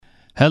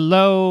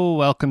Hello,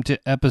 welcome to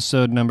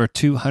episode number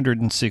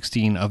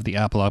 216 of the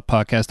Apolog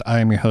Podcast. I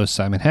am your host,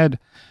 Simon Head.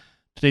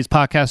 Today's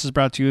podcast is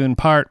brought to you in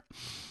part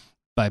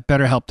by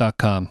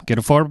BetterHelp.com. Get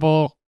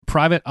affordable,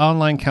 private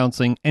online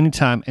counseling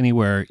anytime,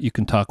 anywhere. You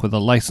can talk with a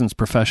licensed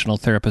professional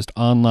therapist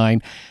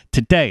online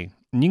today.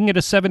 And you can get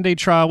a 7-day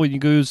trial when you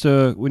use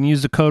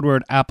the code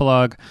word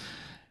Apolog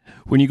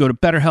when you go to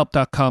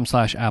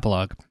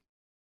BetterHelp.com/Apolog.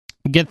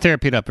 Get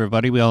therapy up,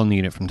 everybody. We all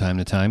need it from time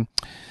to time.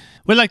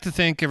 We'd like to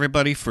thank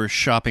everybody for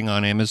shopping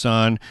on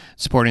Amazon,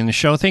 supporting the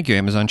show. Thank you,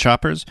 Amazon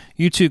shoppers.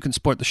 You too can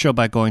support the show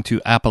by going to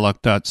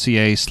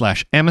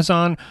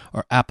apolog.ca/Amazon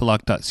or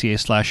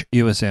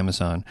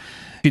apolog.ca/USAmazon. You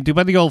can do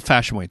by the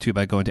old-fashioned way, too,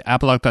 by going to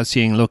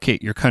apolog.ca and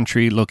locate your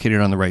country,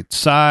 located on the right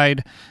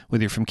side.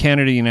 Whether you're from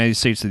Canada, United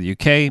States, or the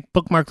UK,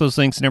 bookmark those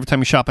links, and every time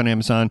you shop on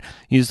Amazon,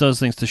 use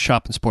those links to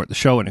shop and support the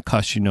show, and it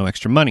costs you no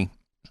extra money.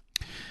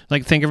 I'd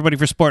like to thank everybody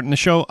for supporting the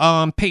show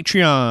on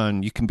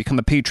Patreon. You can become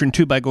a patron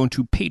too by going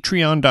to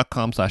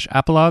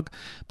patreon.com/Apolog.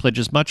 Pledge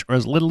as much or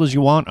as little as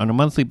you want on a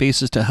monthly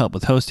basis to help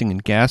with hosting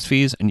and gas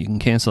fees, and you can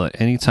cancel at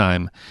any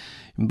time.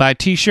 You can buy a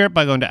t-shirt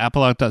by going to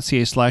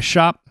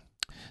apolog.ca/shop.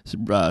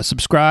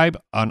 Subscribe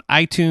on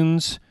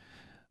iTunes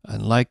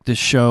and like this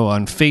show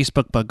on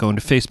Facebook by going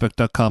to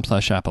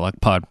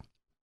facebook.com/ApologPod.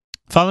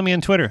 Follow me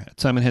on Twitter at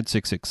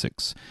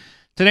SimonHead666.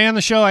 Today on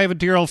the show, I have a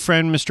dear old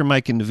friend, Mr.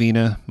 Mike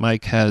Indovina.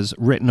 Mike has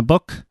written a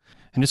book,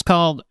 and it's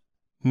called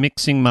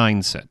Mixing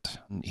Mindset.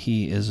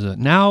 He is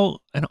now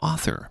an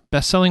author,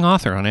 best-selling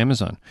author on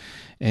Amazon.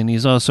 And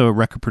he's also a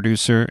record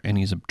producer, and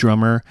he's a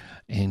drummer,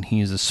 and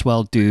he's a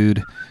swell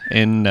dude.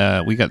 And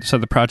we got this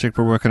other project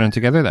we're working on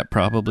together that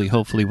probably,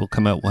 hopefully, will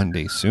come out one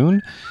day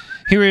soon.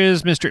 Here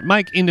is Mr.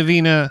 Mike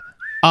Indovina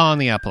on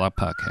the Apolog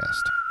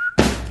Podcast.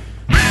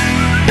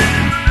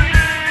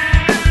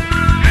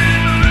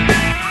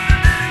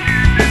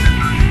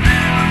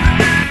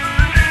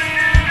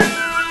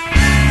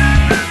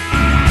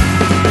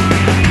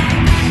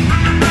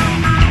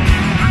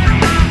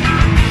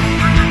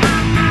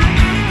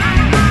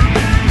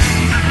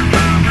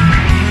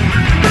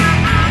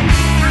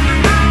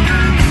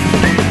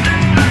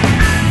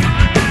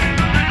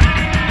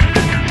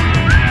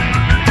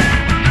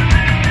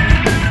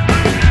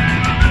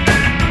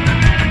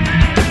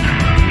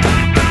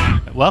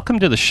 Welcome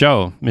to the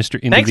show, Mr.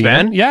 Indovina. Thanks,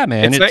 man. Yeah,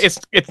 man.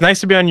 It's nice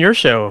to be on your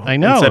show. I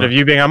know. Instead of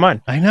you being on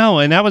mine. I know,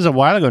 and that was a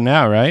while ago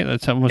now, right?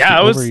 That's almost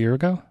over a year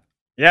ago.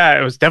 Yeah,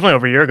 it was definitely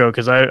over a year ago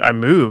because I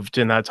moved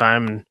in that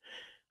time, and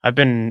I've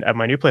been at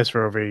my new place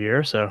for over a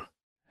year. So,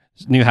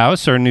 new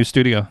house or new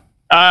studio?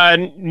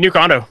 New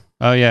condo.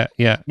 Oh yeah.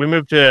 We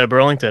moved to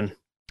Burlington.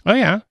 Oh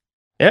yeah.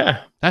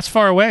 Yeah, that's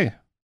far away.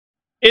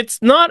 It's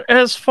not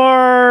as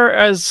far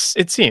as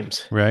it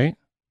seems, right?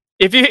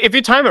 If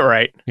you time it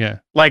right, yeah.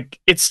 Like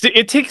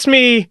it takes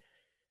me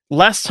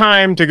less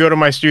time to go to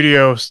my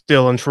studio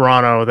still in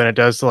Toronto than it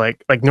does to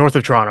like north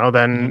of Toronto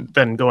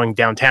than going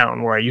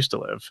downtown where I used to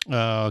live.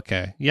 Oh,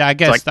 okay. Yeah, I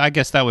guess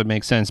that would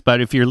make sense.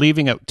 But if you're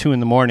leaving at 2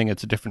 a.m,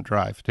 it's a different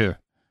drive too.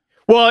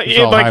 Well,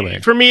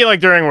 for me, like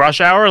during rush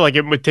hour, like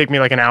it would take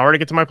me like an hour to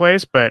get to my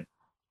place, but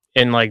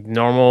in like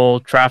normal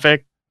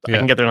traffic, I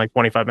can get there in like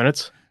 25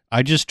 minutes.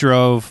 I just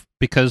drove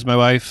because my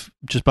wife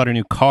just bought a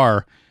new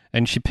car.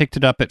 And she picked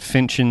it up at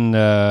Finch and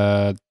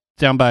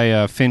down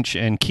by Finch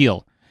and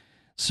Keele.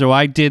 So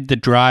I did the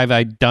drive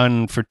I'd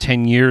done for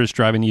 10 years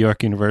driving to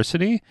York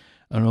University.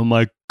 And oh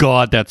my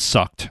God, that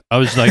sucked. I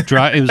was like,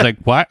 it was like,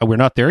 what? We're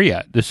not there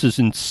yet. This is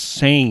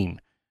insane.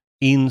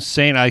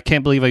 Insane. I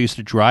can't believe I used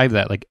to drive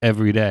that like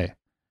every day.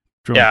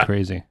 Drove me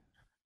crazy.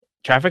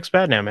 Traffic's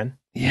bad now, man.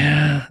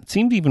 Yeah. It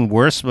seemed even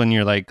worse when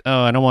you're like,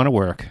 oh, I don't want to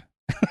work.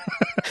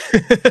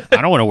 I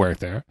don't want to work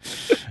there.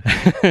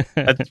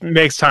 That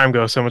makes time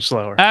go so much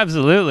slower.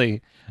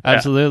 Absolutely.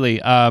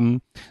 So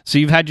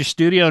you've had your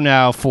studio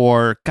now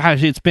for,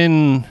 gosh,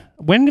 when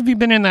have you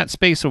been in that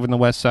space over in the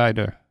West Side?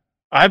 Or?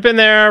 I've been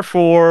there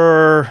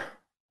for,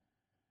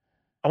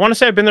 I want to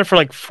say I've been there for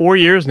like 4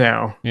 years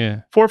now.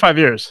 Yeah. 4 or 5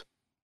 years.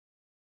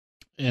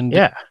 And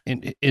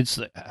it's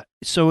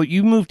so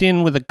you moved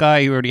in with a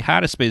guy who already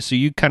had a space, so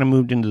you kind of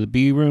moved into the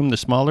B room, the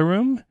smaller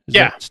room. Is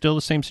that still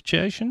the same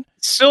situation?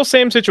 Still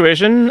same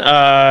situation.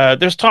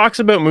 There's talks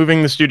about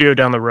moving the studio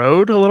down the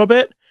road a little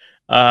bit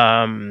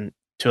to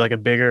like a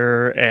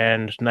bigger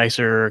and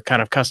nicer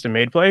kind of custom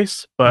made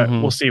place, but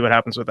we'll see what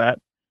happens with that.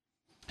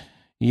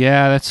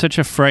 Yeah, that's such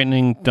a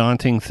frightening,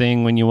 daunting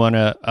thing when you want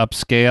to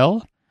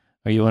upscale.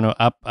 Or you want to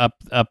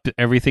up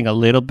everything a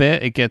little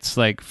bit. It gets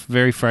like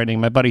very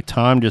frightening. My buddy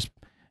Tom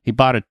he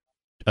bought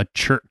a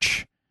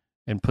church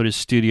and put his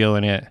studio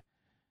in it.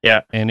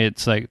 Yeah. And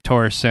it's like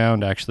Taurus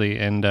Sound actually.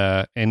 And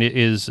it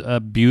is a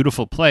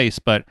beautiful place,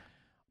 but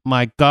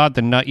my God,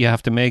 the nut you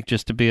have to make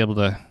just to be able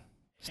to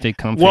stay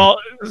comfy. Well,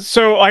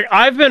 so like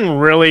I've been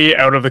really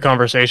out of the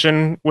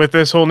conversation with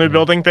this whole new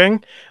building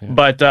thing,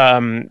 but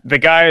the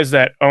guys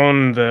that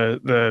own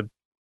the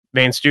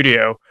main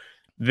studio,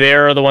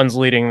 they're the ones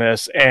leading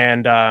this.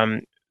 And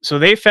so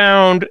they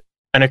found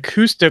an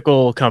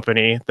acoustical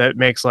company that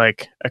makes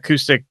like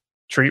acoustic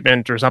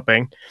treatment or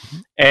something.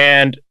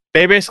 And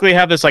they basically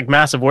have this like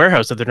massive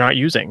warehouse that they're not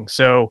using.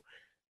 So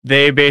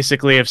they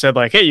basically have said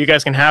like, hey, you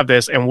guys can have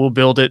this and we'll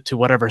build it to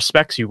whatever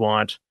specs you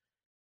want.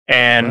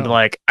 And Wow.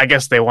 like, I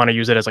guess they want to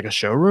use it as like a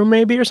showroom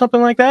maybe or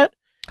something like that.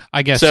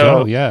 I guess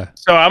so, yeah.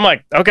 So I'm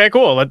like, okay,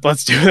 cool.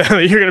 Let's do that.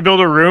 You're going to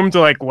build a room to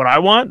like what I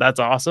want. That's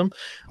awesome.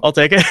 I'll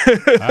take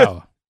it.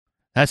 Wow.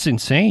 That's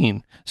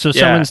insane. So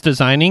Yeah. someone's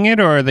designing it,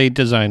 or are they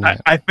designing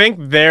it? I think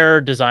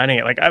they're designing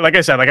it. Like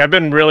I said, like I've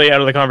been really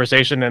out of the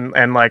conversation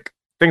and like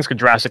things could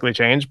drastically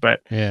change,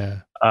 but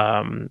Yeah.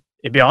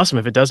 it'd be awesome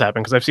if it does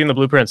happen because I've seen the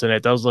blueprints and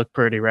it does look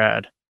pretty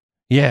rad.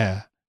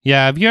 Yeah.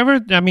 Yeah. Have you ever,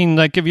 have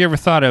you ever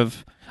thought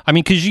of,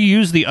 because you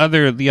use the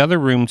other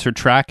rooms for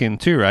tracking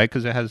too, right?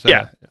 Because it has,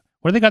 Yeah.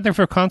 What do they got there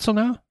for a console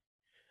now?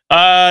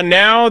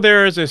 Now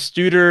there's a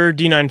Studer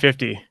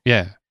D950.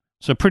 Yeah.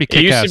 So pretty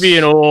It used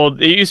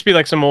kick-ass. to be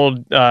like some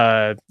old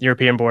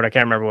European board. I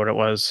can't remember what it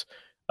was.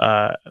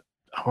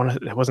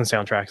 It wasn't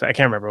Soundtracks. I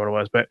can't remember what it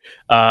was, but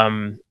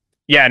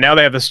yeah, now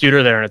they have the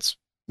Studer there and it's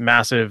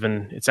massive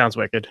and it sounds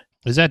wicked.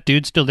 Is that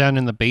dude still down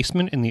in the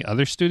basement in the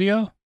other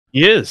studio?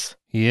 He is.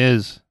 He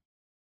is.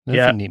 That's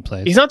Yeah. a neat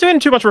place. He's not doing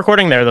too much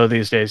recording there though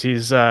these days.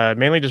 He's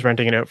mainly just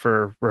renting it out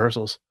for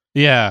rehearsals.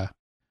 Yeah.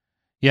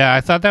 Yeah,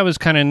 I thought that was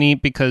kind of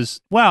neat because,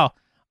 well,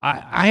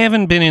 I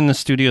haven't been in the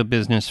studio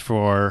business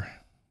for,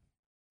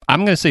 I'm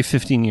going to say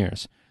 15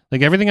 years.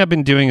 Like everything I've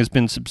been doing has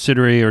been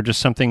subsidiary or just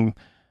something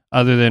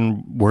other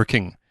than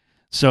working.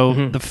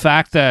 So the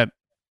fact that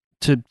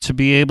to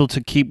be able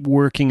to keep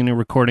working in a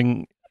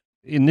recording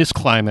in this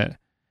climate,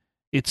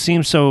 it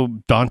seems so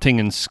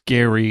daunting and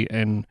scary,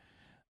 and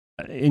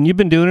you've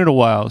been doing it a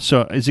while.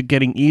 So is it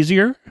getting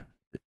easier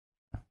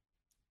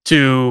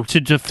to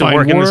find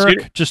work in the work,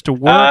 studio? just to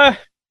work?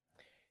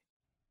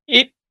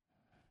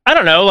 I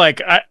don't know.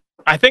 Like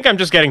I think I'm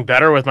just getting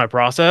better with my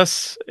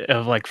process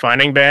of like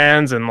finding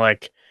bands and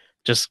like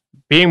just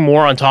being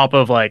more on top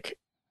of like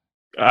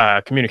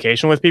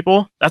communication with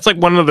people. That's like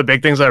one of the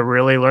big things I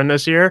really learned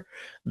this year,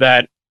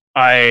 that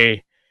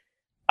I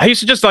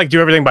used to just like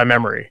do everything by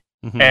memory.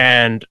 Mhm.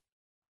 And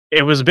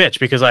it was a bitch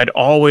because I'd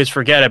always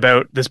forget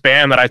about this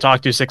band that I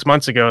talked to 6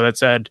 months ago that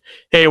said,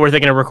 hey, we're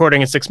thinking of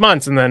recording in 6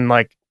 months. And then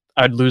like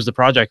I'd lose the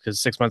project because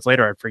 6 months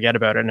later I'd forget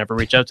about it and never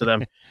reach out to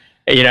them.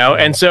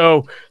 And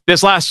so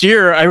this last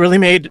year I really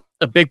made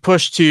a big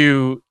push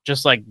to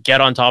just like get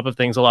on top of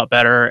things a lot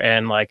better.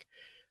 And like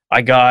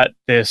I got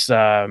this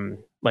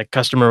like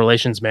customer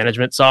relations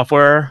management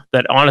software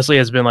that honestly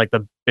has been like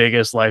the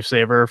biggest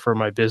lifesaver for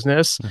my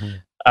business.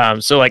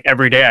 So like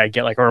every day I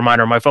get like a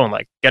reminder on my phone,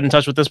 like get in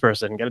touch with this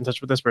person, get in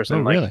touch with this person.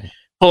 Oh, like really?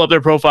 pull up their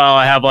profile.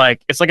 I have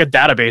like, it's like a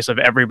database of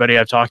everybody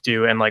I've talked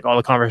to and like all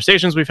the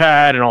conversations we've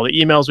had and all the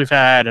emails we've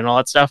had and all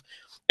that stuff.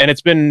 And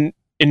it's been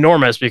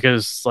enormous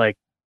because like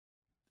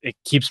it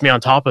keeps me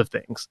on top of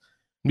things.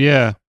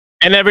 Yeah.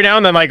 And every now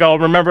and then, like I'll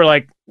remember,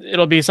 like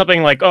it'll be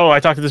something like, "Oh, I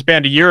talked to this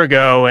band a year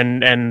ago,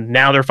 and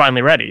now they're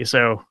finally ready."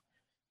 So,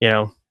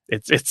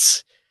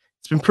 it's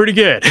been pretty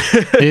good.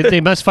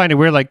 they must find it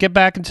weird. Like, get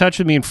back in touch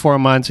with me in 4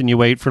 months, and you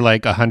wait for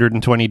like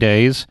 120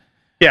 days.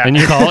 Yeah, and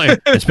you call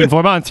it. It's been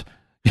 4 months.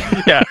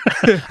 Yeah,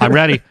 I'm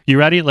ready. You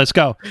ready? Let's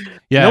go.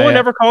 Yeah. No one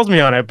ever calls me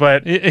on it,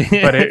 but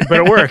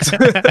it works.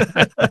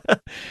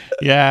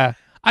 Yeah.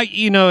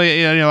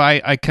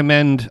 I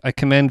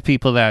commend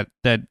people that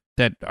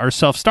are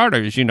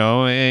self-starters, I'm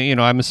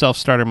a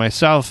self-starter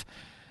myself,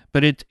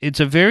 but it's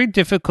a very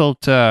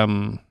difficult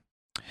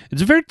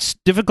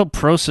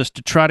process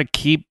to try to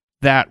keep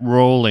that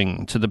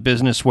rolling to the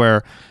business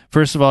where,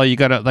 first of all, you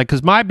gotta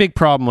because my big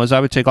problem was I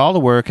would take all the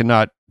work and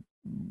not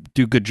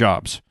do good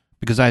jobs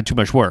because I had too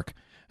much work.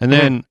 And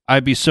then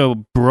I'd be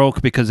so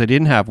broke because I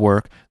didn't have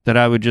work that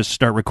I would just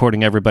start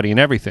recording everybody and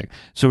everything.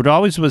 So it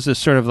always was this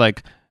sort of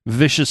like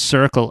vicious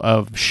circle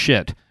of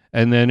shit.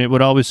 And then it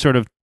would always sort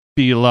of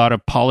be a lot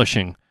of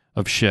polishing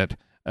of shit.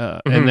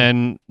 And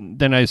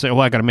then I say,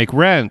 I got to make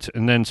rent.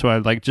 And then so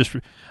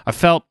I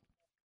felt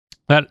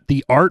that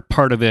the art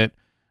part of it,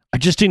 I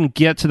just didn't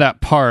get to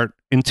that part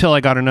until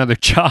I got another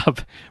job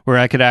where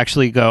I could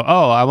actually go,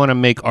 I want to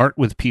make art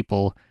with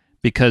people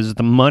because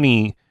the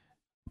money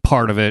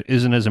part of it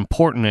isn't as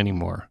important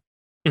anymore.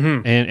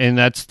 And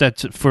that's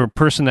for a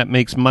person that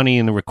makes money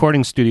in the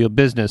recording studio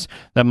business,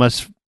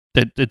 kind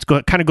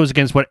of goes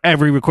against what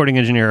every recording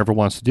engineer ever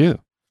wants to do.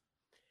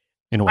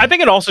 In a way. I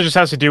think it also just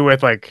has to do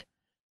with like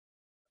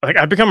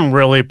I've become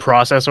really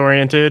process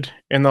oriented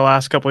in the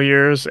last couple of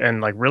years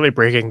and like really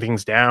breaking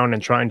things down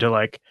and trying to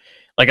like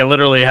I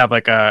literally have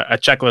like a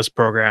checklist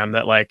program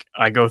that like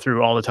I go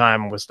through all the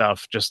time with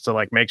stuff just to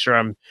like make sure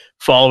I'm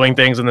following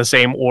things in the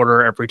same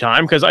order every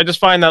time. Cause I just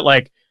find that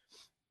like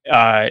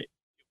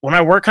when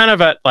I work kind of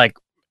at like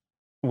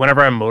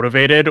whenever I'm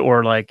motivated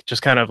or like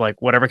just kind of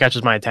like whatever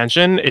catches my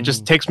attention, it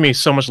just takes me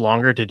so much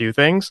longer to do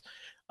things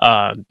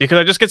because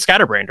I just get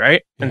scatterbrained,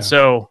 right? Yeah. And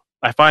so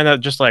I find that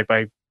just like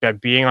by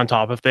being on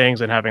top of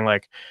things and having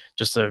like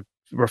just a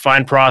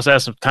refined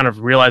process of kind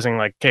of realizing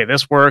like, okay,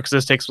 this works,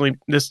 this takes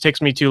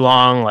me too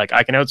long, like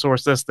I can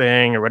outsource this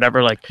thing or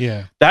whatever, like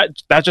that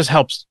just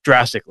helps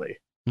drastically.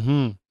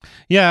 Hmm.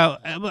 Yeah,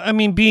 I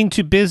mean, being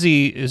too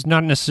busy is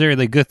not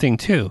necessarily a good thing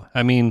too.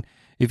 I mean,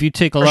 if you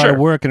take a For lot of sure.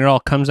 work and it all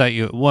comes at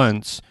you at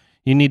once,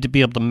 you need to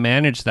be able to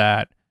manage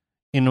that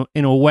in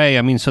a way.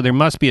 I mean, so there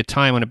must be a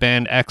time when a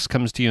band X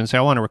comes to you and say,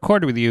 "I want to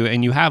record with you,"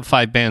 and you have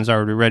 5 bands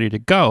already ready to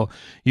go.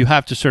 You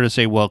have to sort of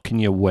say, "Well, can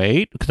you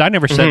wait?" Because I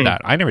never said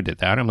that. I never did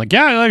that. I'm like,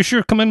 "Yeah,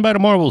 sure, come in by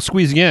tomorrow. We'll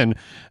squeeze you in,"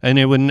 and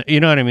it wouldn't, you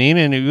know what I mean?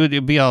 And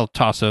it'd be all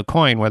toss of a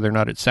coin whether or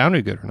not it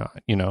sounded good or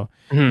not, you know.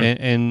 Hmm.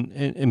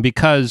 And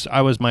because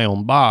I was my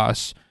own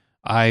boss,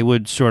 I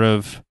would sort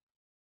of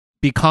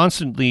be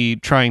constantly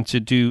trying to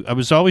do. I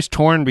was always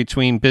torn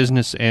between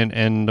business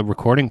and the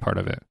recording part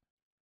of it.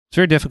 It's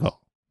very difficult.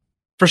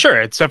 For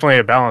sure, it's definitely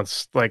a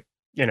balance. Like,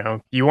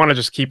 you want to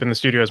just keep in the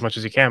studio as much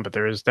as you can, but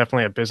there is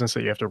definitely a business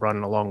that you have to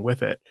run along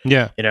with it.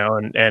 Yeah.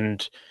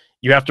 And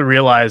you have to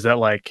realize that,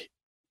 like,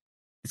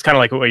 it's kind of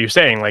like what you're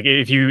saying. Like,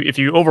 if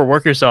you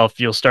overwork yourself,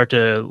 you'll start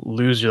to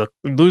lose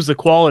the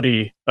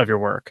quality of your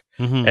work.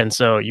 Mm-hmm. And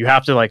so you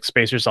have to, like,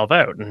 space yourself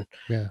out. And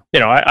Yeah.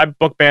 I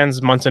book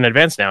bands months in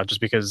advance now, just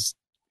because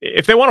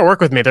if they want to work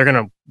with me, they're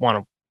gonna want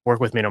to work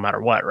with me no matter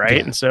what, right?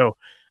 Yeah. And so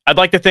I'd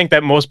like to think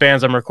that most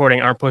bands I'm recording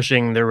aren't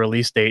pushing their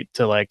release date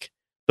to, like,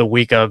 the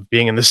week of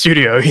being in the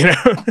studio,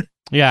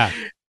 Yeah.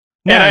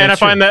 And I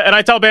find that, and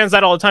I tell bands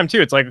that all the time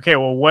too. It's like, okay,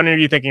 well, when are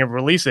you thinking of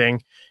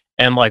releasing,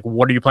 and, like,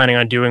 what are you planning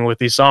on doing with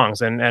these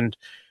songs? And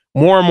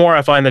more and more,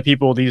 I find that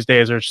people these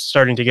days are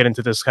starting to get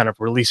into this kind of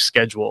release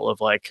schedule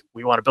of, like,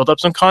 we want to build up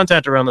some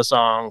content around the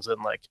songs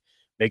and, like,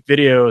 make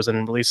videos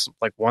and release,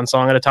 like, one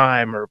song at a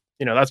time, or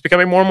that's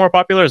becoming more and more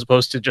popular, as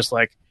opposed to just,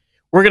 like,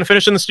 we're going to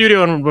finish in the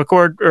studio and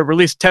record or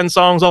release 10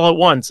 songs all at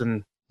once.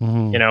 And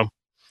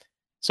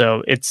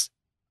so it's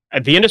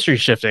the industry's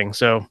shifting.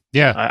 So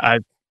yeah, I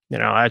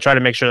try to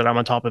make sure that I'm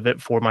on top of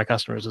it for my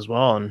customers as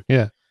well. And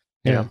yeah.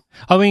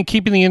 I mean,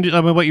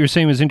 what you were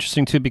saying was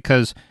interesting too,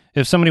 because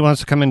if somebody wants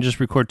to come in and just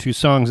record 2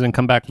 songs and then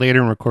come back later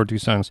and record 2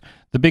 songs,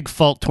 the big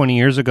fault 20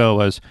 years ago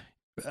was,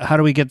 how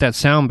do we get that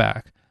sound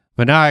back?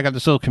 But now I got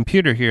this little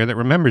computer here that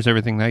remembers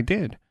everything that I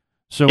did.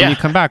 So when you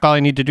come back, all I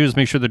need to do is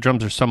make sure the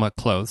drums are somewhat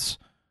close.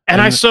 And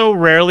I so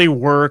rarely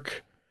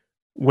work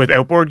with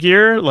outboard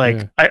gear.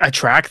 Like, I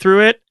track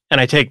through it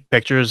and I take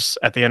pictures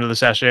at the end of the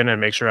session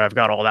and make sure I've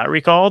got all that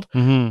recalled.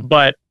 Mm-hmm.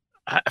 But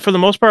for the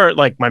most part,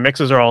 like, my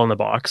mixes are all in the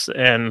box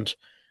and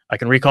I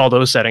can recall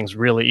those settings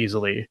really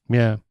easily.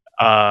 Yeah.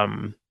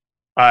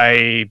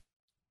 I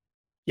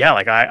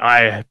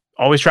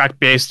always track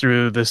bass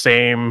through the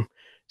same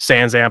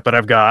Sans amp that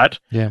I've got.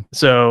 Yeah.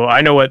 So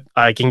I know what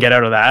I can get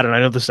out of that, and I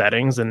know the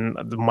settings, and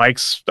the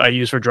mics I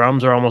use for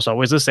drums are almost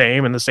always the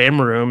same in the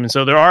same room. And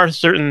so there are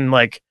certain,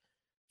 like,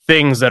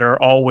 things that are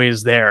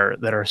always there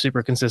that are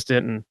super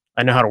consistent, and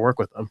I know how to work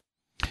with them.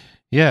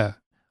 Yeah.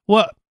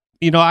 Well,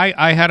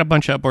 I had a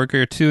bunch of outboard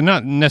gear too,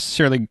 not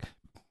necessarily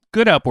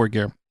good outboard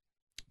gear,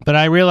 but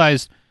I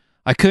realized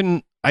I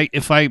couldn't,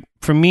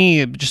 for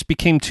me, it just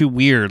became too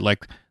weird.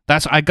 Like,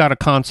 I got a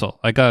console.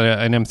 I got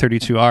an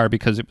M32R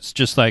because it was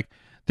just like,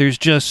 there's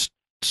just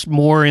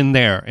more in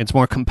there. It's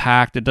more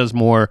compact. It does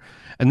more.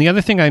 And the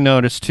other thing I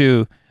noticed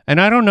too, and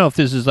I don't know if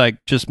this is,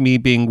 like, just me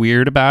being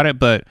weird about it,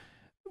 but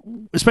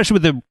especially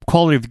with the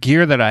quality of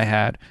gear that I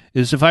had,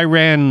 is if I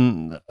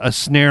ran a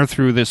snare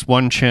through this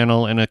one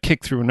channel and a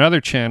kick through another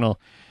channel,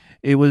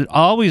 it would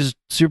always,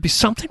 there'd be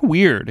something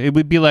weird. It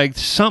would be like,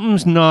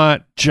 something's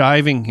not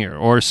jiving here,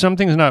 or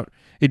something's not,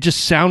 it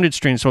just sounded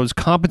strange. So I was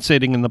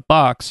compensating in the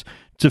box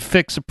to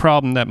fix a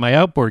problem that my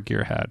outboard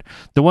gear had.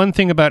 The one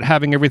thing about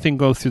having everything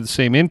go through the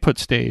same input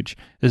stage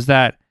is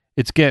that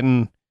it's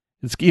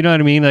you know what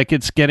I mean? Like,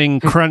 it's getting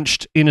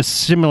crunched in a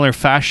similar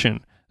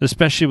fashion,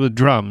 especially with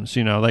drums,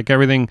 like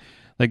everything,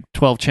 like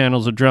 12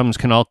 channels of drums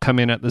can all come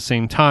in at the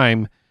same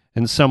time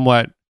and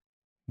somewhat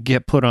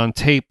get put on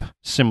tape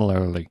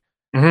similarly.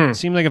 Mm-hmm. It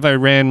seemed like if I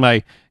ran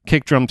my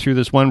kick drum through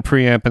this one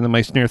preamp and then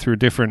my snare through a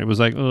different, it was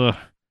like, ugh,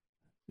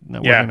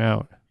 not working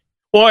out.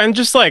 Well, and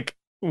just, like,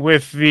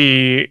 with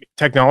the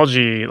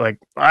technology, like,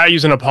 I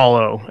use an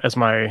Apollo as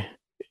my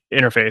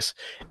interface,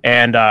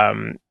 and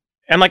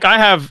like, I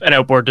have an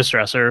outboard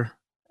distressor,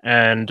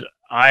 and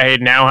I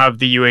now have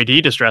the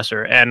UAD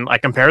distressor, and I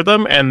compare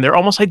them, and they're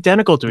almost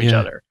identical to each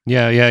other.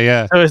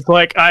 Yeah. So it's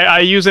like, I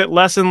use it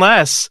less and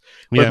less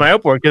with my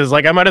outboard, because,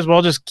 like, I might as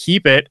well just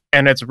keep it,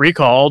 and it's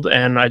recalled,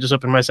 and I just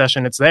open my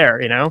session, it's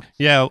there,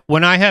 Yeah,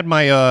 when I had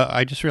my,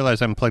 I just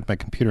realized I haven't plugged my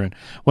computer in.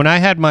 When I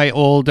had my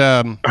old...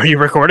 Are you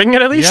recording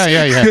it at least?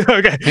 Yeah.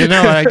 Okay.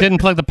 I didn't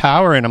plug the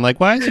power in. I'm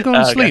like, why is it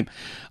going to sleep?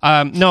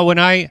 No, when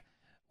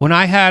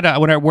I had,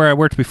 where I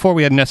worked before,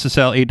 we had an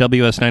SSL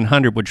AWS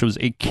 900, which was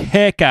a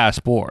kick-ass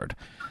board.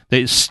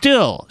 They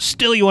still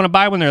you want to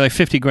buy one, they're like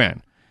 $50,000.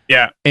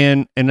 Yeah.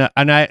 And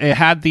I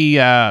had the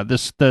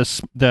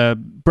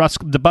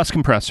bus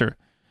compressor,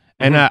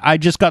 and I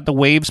just got the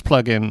Waves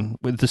plugin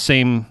with the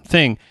same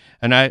thing,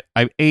 and I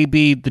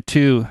A/B'd the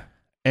two,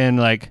 and,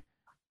 like,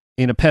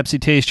 in a Pepsi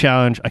Taste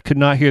Challenge, I could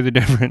not hear the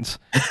difference.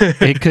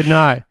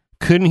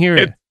 Couldn't hear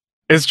it.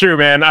 It's true,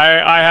 man.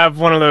 I have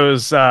one of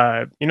those,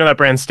 that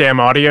brand Stam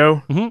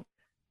Audio.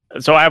 Mm-hmm.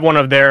 So I have one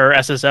of their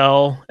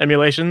SSL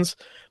emulations,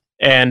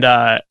 And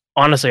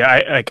honestly,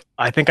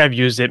 I think I've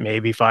used it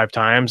maybe 5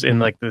 times in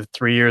like the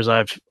 3 years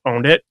I've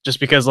owned it,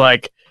 just because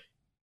like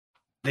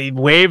the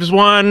Waves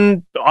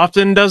one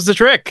often does the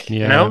trick. Yeah.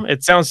 You know,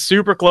 it sounds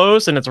super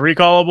close and it's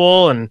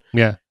recallable, and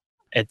Yeah.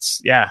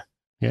 it's Yeah.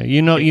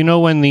 You know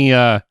when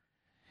the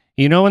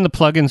when the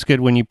plugin's good,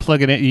 when you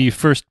plug it in, you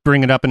first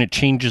bring it up and it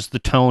changes the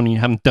tone and you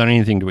haven't done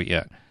anything to it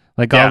yet.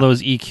 Like all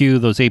those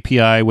EQ, those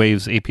API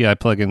Waves API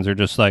plugins are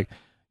just like,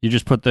 you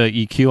just put the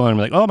EQ on and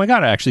be like, oh my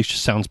God, it actually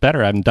just sounds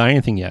better. I haven't done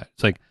anything yet.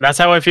 It's like, that's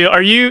how I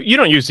feel. You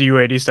don't use the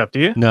UAD stuff, do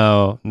you?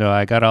 No,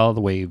 I got all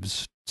the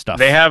Waves stuff.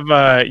 They have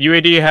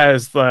UAD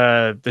has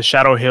the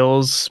Shadow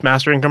Hills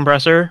mastering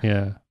compressor.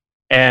 Yeah.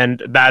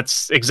 And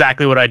that's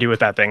exactly what I do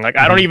with that thing. Like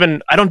I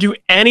don't do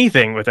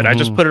anything with it. I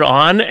just put it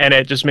on and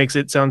it just makes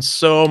it sound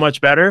so much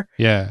better.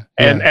 Yeah.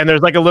 And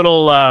there's like a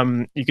little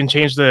you can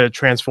change the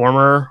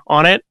transformer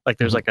on it. Like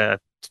there's like a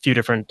few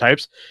different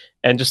types,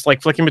 and just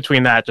like flicking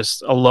between that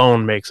just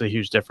alone makes a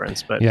huge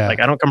difference. But like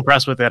I don't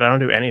compress with it. I don't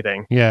do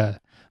anything. Yeah.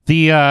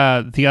 The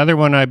other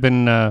one I've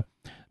been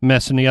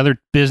messing, the other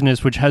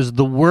business which has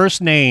the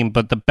worst name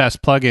but the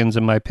best plugins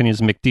in my opinion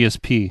is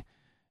McDSP.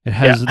 It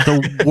has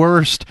the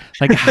worst.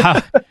 Like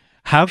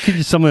how could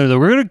you someone?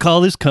 We're going to call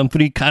this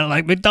company kind of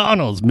like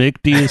McDonald's,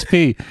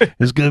 McDSP.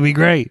 It's going to be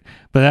great.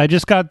 But I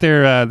just got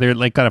their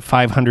like got a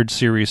 500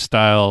 series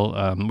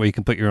style where you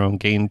can put your own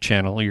gain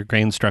channel, your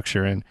gain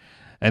structure in,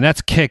 and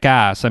that's kick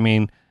ass. I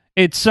mean,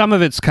 some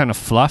of it's kind of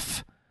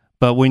fluff,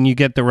 but when you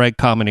get the right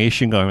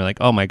combination going, you're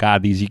like, oh my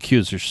God, these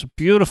EQs are so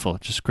beautiful.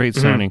 It's just great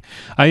sounding.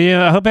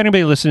 I hope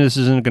anybody listening to this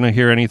isn't going to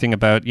hear anything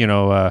about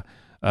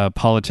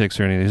politics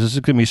or anything. This is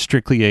going to be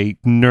strictly a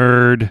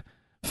nerd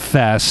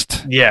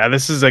fest. Yeah,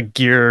 this is a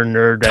gear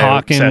nerd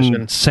talking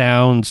session.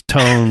 Sounds,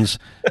 tones.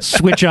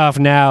 Switch off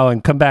now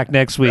and come back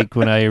next week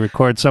when I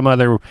record some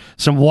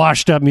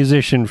washed up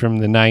musician from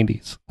the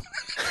 90s.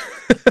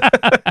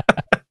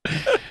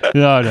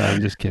 No,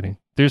 I'm just kidding.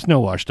 There's no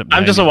washed up.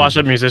 I'm just a washed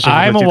up musician.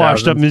 I'm a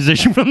washed up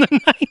musician from the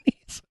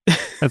 90s.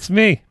 That's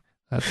me.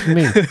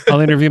 I'll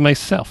interview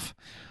myself.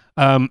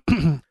 So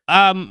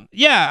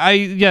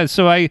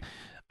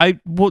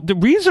the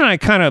reason I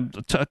kind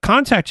of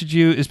contacted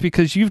you is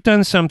because you've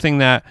done something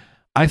that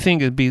I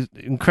think would be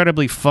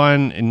incredibly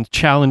fun and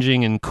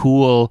challenging and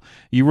cool.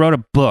 You wrote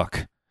a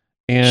book,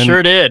 and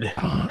sure did.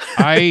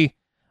 I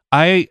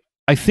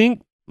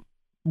think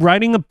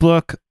writing a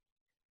book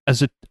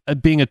as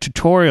being a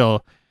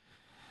tutorial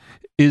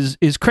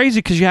is crazy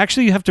because you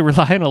actually have to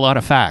rely on a lot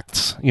of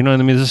facts. You know what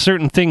I mean? There's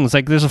certain things,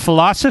 like there's a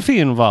philosophy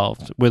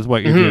involved with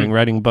what you're doing,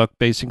 writing a book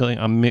basically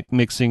on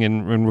mixing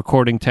and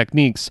recording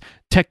techniques.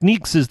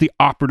 Techniques is the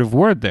operative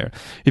word there.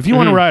 If you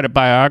want to write a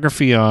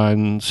biography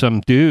on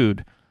some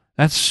dude,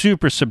 that's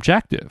super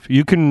subjective.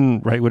 You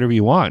can write whatever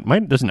you want.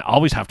 Mine doesn't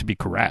always have to be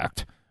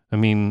correct. I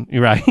mean,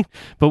 you're right.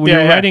 But when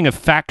you're writing a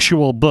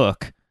factual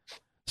book,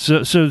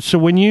 so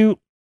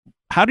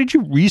how did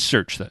you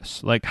research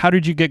this? Like, how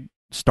did you get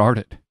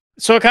started?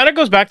 So it kind of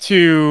goes back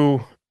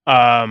to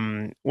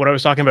what I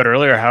was talking about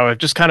earlier, how I've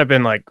just kind of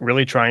been like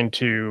really trying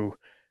to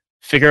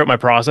figure out my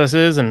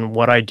processes and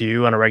what I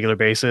do on a regular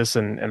basis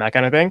and that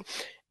kind of thing.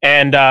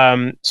 And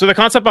so the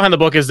concept behind the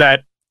book is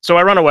that, so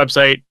I run a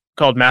website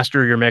called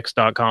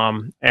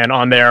masteryourmix.com, and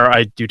on there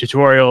I do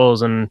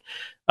tutorials and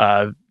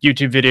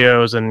YouTube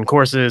videos and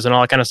courses and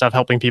all that kind of stuff,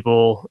 helping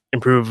people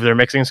improve their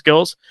mixing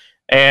skills.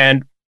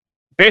 And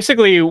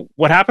basically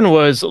what happened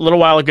was, a little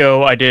while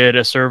ago, I did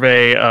a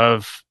survey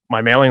of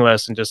my mailing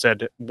list and just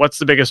said, what's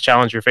the biggest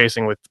challenge you're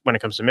facing when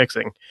it comes to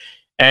mixing?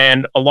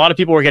 And a lot of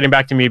people were getting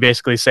back to me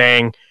basically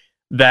saying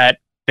that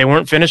they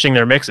weren't finishing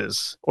their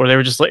mixes, or they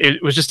were just like,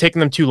 it was just taking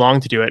them too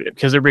long to do it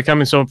because they're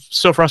becoming so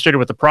frustrated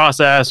with the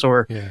process,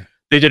 or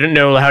they didn't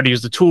know how to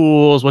use the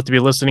tools, what to be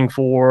listening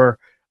for.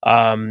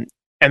 And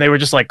they were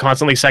just like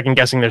constantly second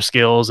guessing their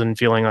skills and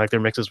feeling like their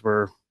mixes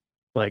were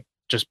like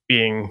just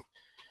being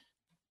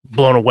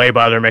blown away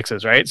by their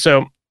mixes. Right.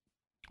 So,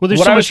 well,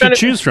 there's so much to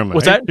choose from.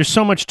 Right? There's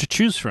so much to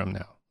choose from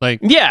now. Like,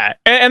 yeah.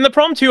 And the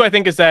problem too, I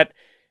think, is that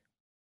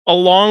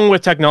along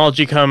with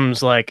technology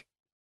comes like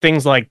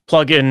things like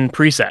plug-in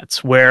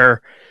presets,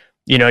 where,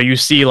 you know, you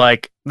see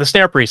like the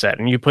snare preset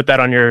and you put that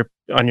on your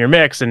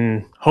mix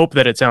and hope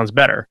that it sounds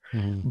better.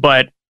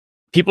 But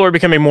people are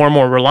becoming more and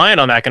more reliant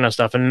on that kind of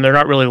stuff, and they're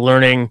not really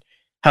learning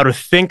how to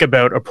think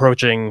about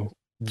approaching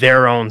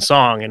their own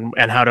song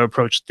and how to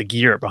approach the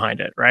gear behind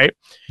it. Right.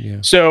 Yeah.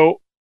 So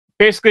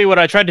basically what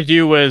I tried to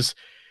do was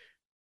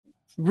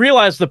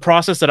realize the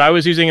process that I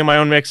was using in my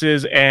own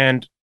mixes,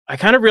 and I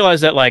kind of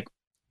realized that like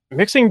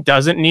mixing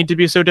doesn't need to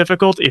be so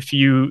difficult if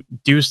you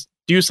do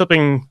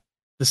something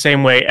the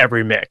same way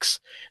every mix.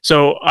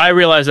 So I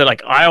realized that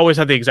like I always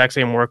had the exact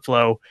same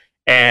workflow,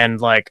 and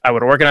like I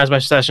would organize my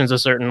sessions a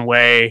certain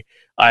way.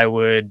 I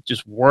would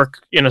just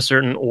work in a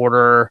certain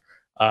order.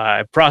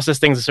 Process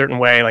things a certain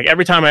way. Like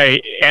every time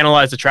I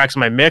analyzed the tracks in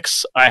my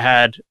mix, I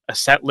had a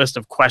set list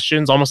of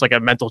questions, almost like a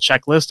mental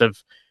checklist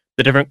of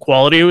the different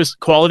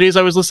qualities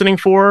I was listening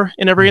for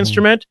in every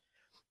instrument.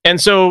 And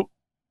so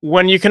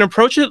when you can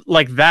approach it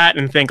like that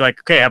and think like,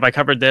 okay, have I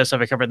covered this?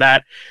 Have I covered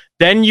that?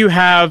 Then you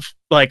have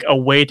like a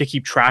way to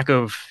keep track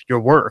of your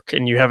work,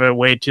 and you have a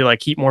way to like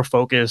keep more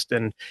focused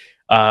and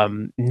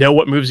know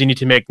what moves you need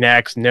to make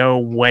next, know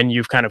when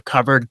you've kind of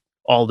covered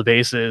all the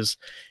bases,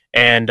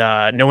 and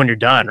know when you're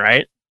done,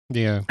 right?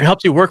 Yeah. It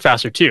helps you work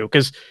faster too,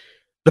 because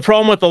the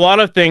problem with a lot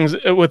of things,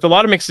 with a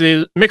lot of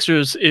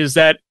mixers, is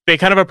that they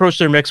kind of approach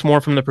their mix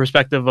more from the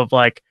perspective of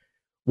like,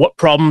 what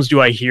problems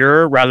do I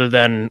hear rather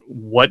than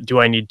what do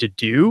I need to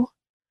do?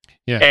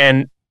 Yeah.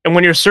 And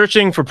when you're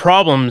searching for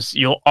problems,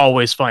 you'll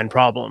always find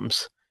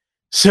problems.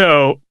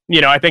 So,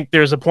 I think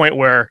there's a point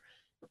where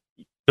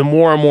the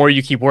more and more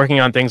you keep working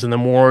on things and the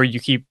more you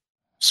keep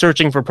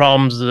searching for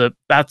problems,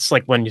 that's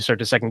like when you start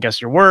to second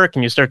guess your work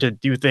and you start to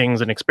do things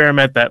and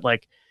experiment that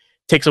like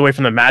takes away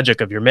from the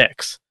magic of your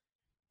mix.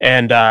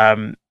 And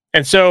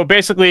so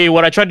basically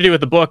what I tried to do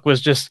with the book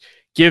was just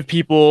give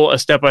people a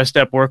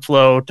step-by-step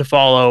workflow to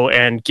follow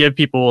and give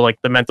people like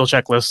the mental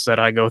checklists that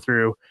I go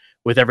through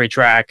with every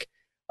track.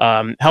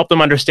 Help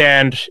them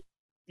understand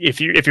if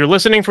you're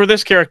listening for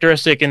this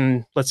characteristic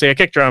in, let's say, a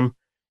kick drum,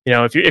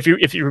 if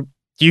you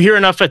hear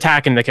enough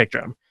attack in the kick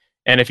drum,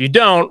 and if you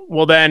don't,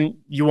 well, then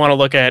you want to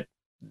look at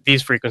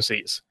these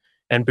frequencies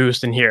and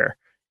boost in here.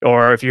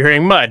 Or if you're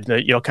hearing mud,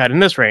 you'll cut in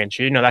this range,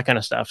 that kind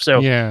of stuff. So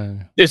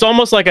yeah, it's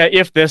almost like a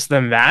if this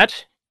then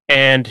that.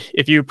 And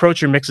if you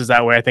approach your mixes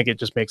that way, I think it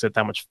just makes it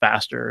that much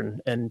faster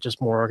and just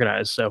more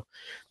organized. So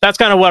that's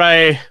kind of what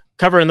I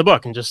cover in the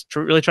book, and just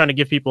really trying to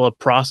give people a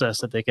process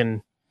that they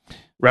can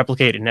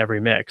replicate in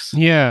every mix.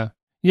 Yeah.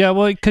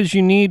 Well, because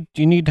you need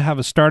to have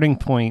a starting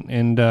point,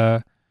 and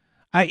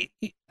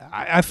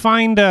I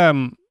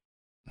find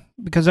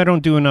because I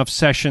don't do enough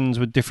sessions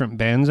with different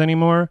bands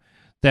anymore,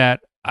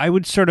 that I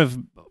would sort of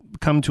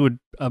come to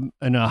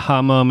an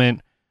aha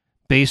moment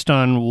based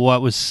on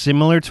what was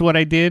similar to what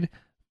I did,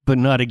 but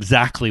not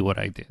exactly what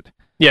I did.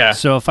 Yeah.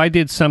 So if I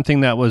did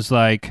something that was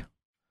like,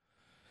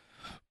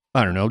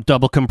 I don't know,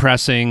 double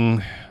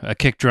compressing a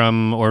kick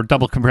drum, or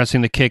double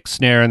compressing the kick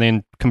snare and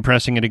then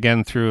compressing it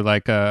again through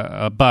like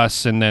a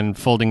bus and then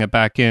folding it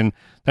back in,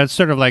 that's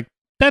sort of like,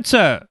 it's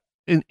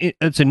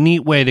a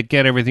neat way to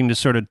get everything to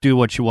sort of do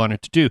what you want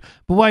it to do.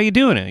 But why are you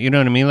doing it? You know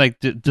what I mean? Like,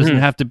 it doesn't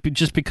have to be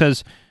just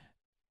because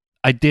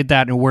I did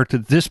that and it worked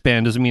with this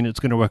band doesn't mean it's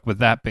going to work with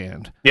that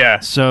band.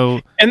 Yeah.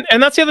 So, and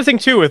that's the other thing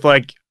too with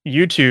like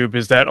YouTube,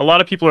 is that a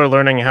lot of people are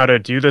learning how to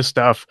do this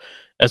stuff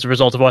as a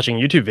result of watching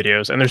YouTube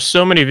videos. And there's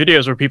so many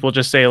videos where people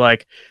just say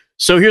like,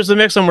 so here's the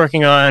mix I'm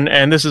working on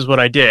and this is what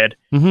I did.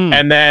 mm-hmm.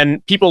 And then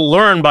people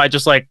learn by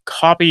just like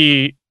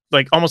copy,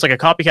 like almost like a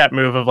copycat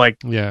move of like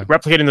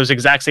replicating those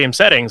exact same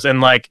settings. And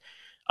like,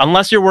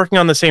 unless you're working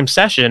on the same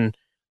session,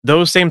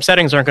 those same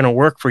settings aren't going to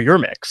work for your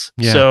mix.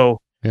 Yeah.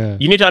 So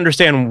you need to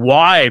understand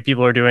why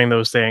people are doing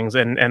those things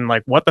and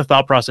like what the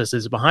thought process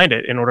is behind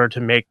it in order to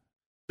make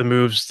the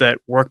moves that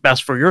work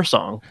best for your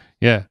song.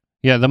 Yeah.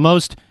 The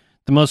most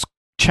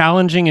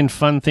challenging and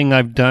fun thing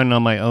I've done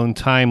on my own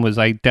time was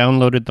I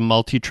downloaded the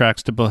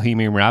multi-tracks to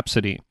Bohemian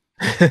Rhapsody.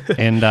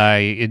 And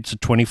it's a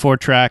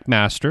 24-track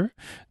master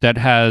that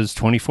has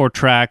 24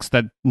 tracks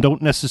that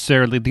don't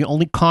necessarily, the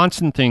only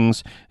constant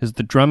things is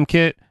the drum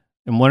kit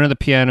and one of the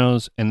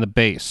pianos and the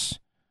bass.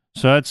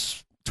 So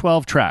that's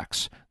 12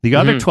 tracks. The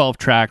other 12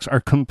 tracks are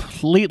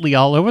completely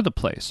all over the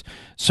place.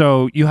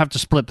 So you have to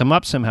split them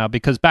up somehow,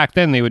 because back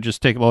then they would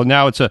just take, well,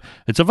 now it's a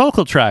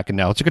vocal track, and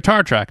now it's a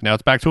guitar track, now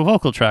it's back to a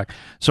vocal track.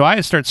 So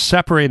I start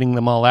separating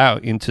them all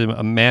out into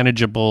a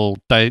manageable,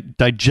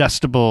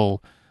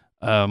 digestible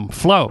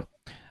flow.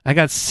 I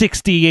got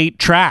 68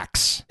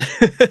 tracks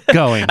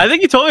going. I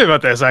think you told me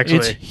about this, actually.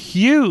 It's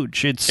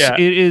huge. It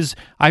is.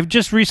 I've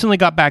just recently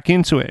got back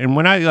into it. And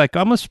when I, like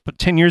almost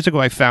 10 years ago,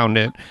 I found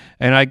it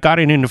and I got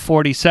it into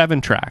 47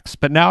 tracks.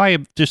 But now I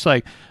have just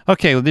like,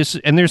 okay, well,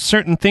 there's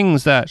certain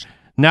things that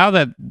now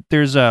that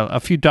there's a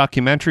few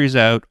documentaries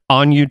out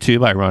on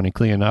YouTube,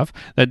 ironically enough,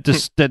 that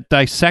just that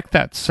dissect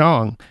that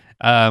song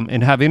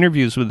and have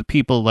interviews with the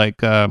people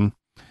like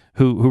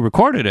who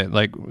recorded it,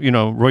 like,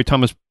 Roy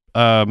Thomas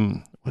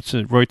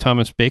Roy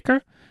Thomas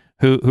Baker,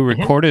 who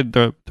recorded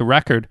the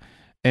record,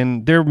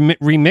 and they're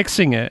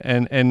remixing it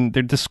and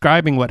they're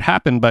describing what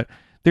happened, but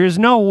there's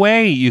no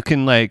way you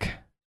can, like,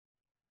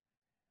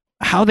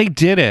 how they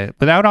did it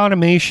without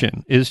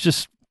automation is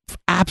just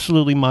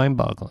absolutely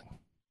mind-boggling.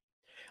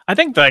 I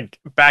think like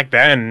back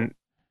then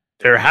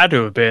there had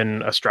to have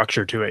been a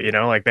structure to it,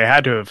 like they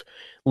had to have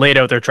laid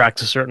out their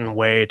tracks a certain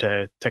way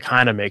to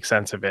kind of make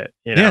sense of it,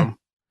 Yeah.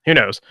 Who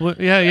knows? Well,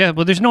 yeah.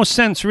 Well, there's no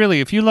sense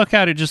really if you look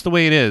at it just the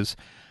way it is.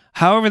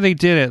 However they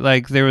did it,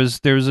 like there was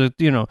a,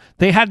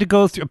 they had to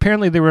go through.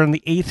 Apparently, they were on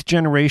the 8th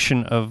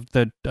generation of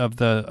the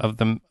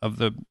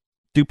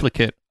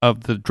duplicate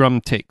of the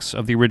drum takes,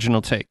 of the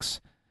original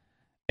takes,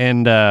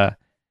 and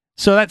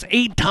so that's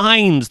 8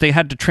 times they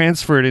had to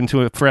transfer it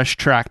into a fresh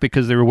track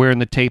because they were wearing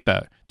the tape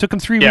out. Took them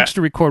 3 weeks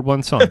to record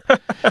one song,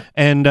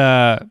 and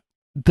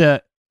they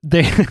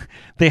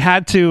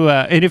had to.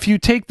 And if you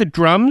take the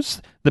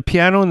drums, the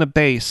piano, and the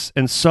bass,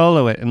 and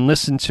solo it and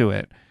listen to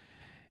it,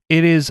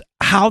 it is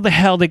how the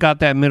hell they got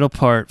that middle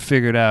part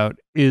figured out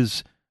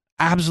is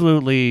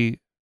absolutely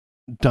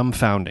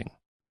dumbfounding.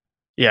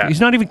 Yeah.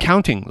 He's not even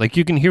counting. Like,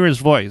 you can hear his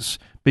voice,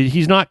 but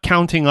he's not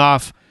counting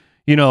off,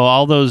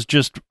 all those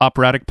just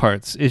operatic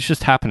parts. It's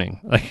just happening.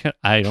 Like,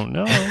 I don't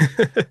know.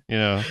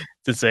 It's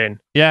insane.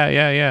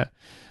 Yeah.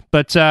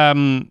 But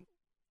to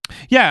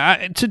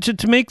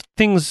make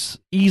things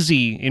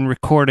easy in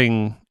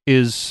recording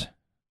is,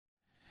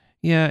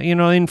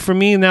 and for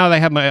me now that I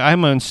have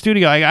my own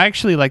studio, I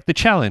actually like the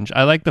challenge.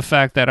 I like the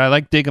fact that I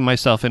like digging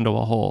myself into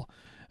a hole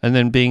and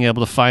then being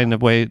able to find a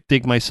way to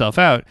dig myself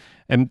out.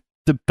 And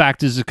the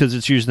fact is because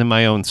it's using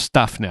my own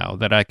stuff now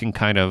that I can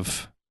kind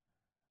of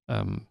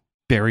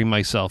bury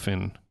myself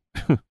in.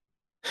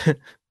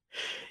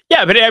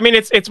 Yeah, but I mean,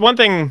 it's one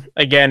thing,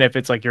 again, if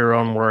it's like your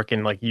own work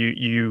and like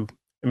you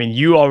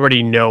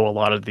already know a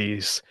lot of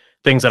these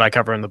things that I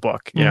cover in the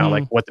book,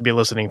 like what to be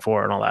listening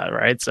for and all that,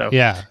 right? So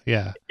yeah.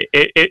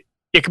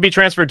 It could be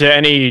transferred to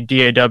any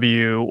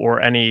DAW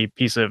or any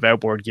piece of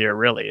outboard gear,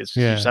 really. You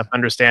just have to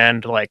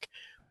understand like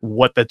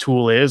what the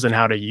tool is and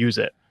how to use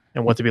it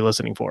and what to be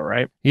listening for,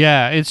 right?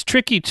 Yeah, it's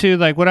tricky too.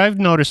 Like what I've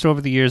noticed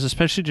over the years,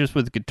 especially just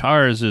with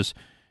guitars, is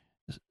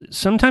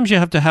sometimes you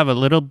have to have a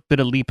little bit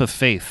of leap of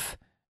faith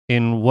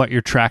in what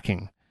you're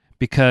tracking,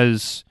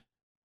 because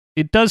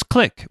it does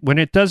click. When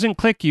it doesn't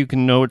click, you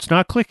can know it's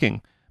not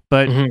clicking.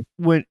 But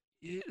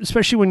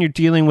especially when you're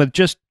dealing with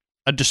just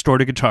a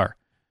distorted guitar,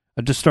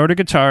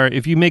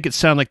 if you make it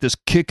sound like this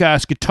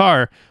kick-ass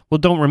guitar,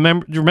 well,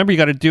 remember you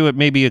got to do it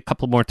maybe a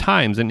couple more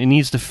times, and it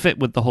needs to fit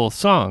with the whole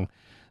song.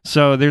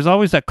 So there's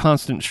always that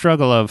constant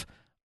struggle of,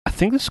 I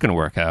think this is going to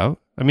work out.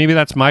 Or maybe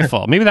that's my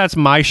fault. Maybe that's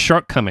my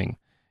shortcoming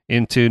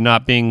into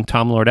not being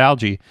Tom Lord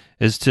Alge,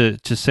 is to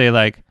say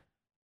like,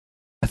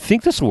 I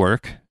think this will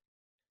work.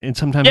 And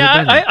sometimes it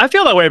doesn't. I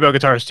feel that way about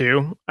guitars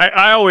too.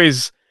 I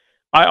always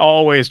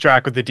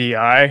track with the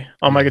DI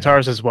on my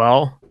guitars as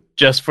well,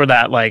 just for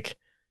that like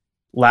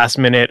last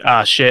minute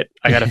shit,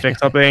 I gotta fix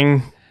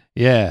something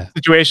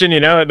situation.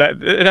 That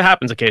it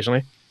happens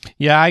occasionally.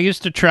 Yeah, I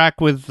used to track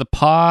with the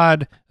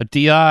Pod, a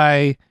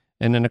DI,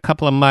 and then a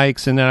couple of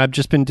mics, and then I've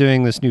just been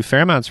doing this new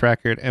Fairmounts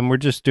record, and we're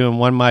just doing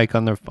one mic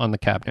on the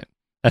cabinet.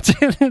 That's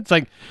it. It's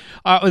like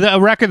a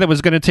record that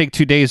was going to take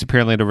 2 days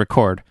apparently to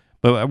record,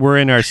 but we're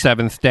in our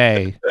 7th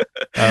day.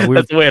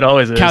 That's the way it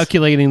always is.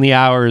 Calculating the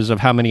hours of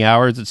how many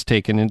hours it's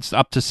taken. It's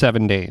up to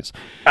 7 days.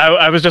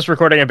 I was just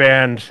recording a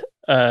band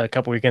a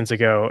couple weekends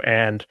ago,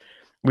 and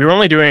we were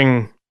only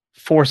doing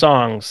 4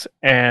 songs,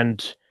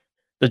 and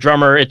the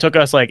drummer, it took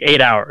us like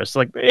 8 hours,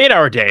 like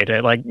 8-hour day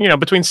to like,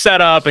 between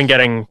setup and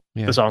getting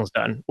the songs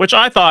done, which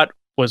I thought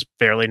was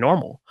fairly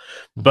normal.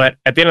 But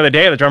at the end of the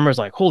day, the drummer's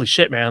like, holy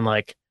shit, man.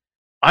 Like,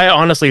 I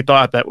honestly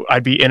thought that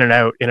I'd be in and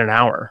out in an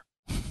hour.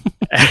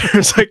 And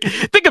it's like,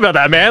 think about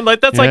that, man.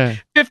 Like, that's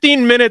like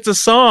 15 minutes a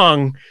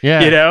song,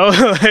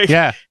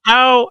 like,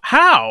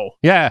 how?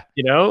 Yeah.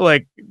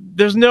 Like,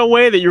 there's no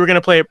way that you were going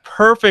to play it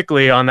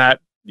perfectly on that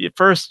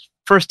first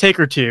take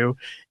or two,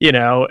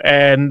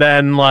 and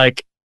then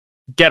like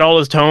get all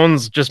his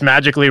tones just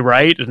magically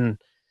right, and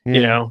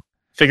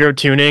figure out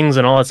tunings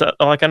and all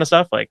that kind of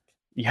stuff. Like,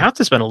 you have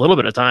to spend a little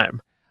bit of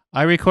time.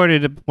 I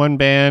recorded one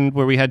band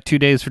where we had 2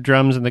 days for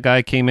drums, and the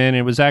guy came in.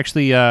 It was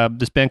actually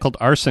this band called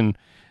Arson,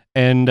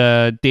 and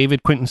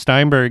David Quentin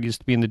Steinberg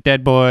used to be in the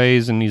Dead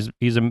Boys, and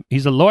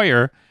he's a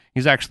lawyer.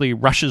 He's actually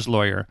Rush's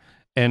lawyer,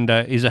 and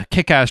he's a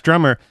kick-ass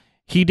drummer.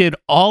 He did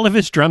all of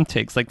his drum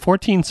takes, like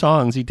 14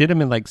 songs. He did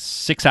them in like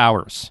 6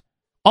 hours,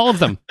 all of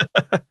them,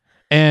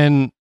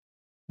 and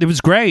it was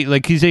great.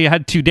 Like, he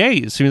had 2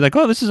 days. So he was like,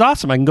 "Oh, this is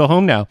awesome! I can go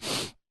home now."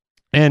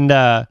 And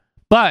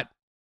but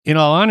in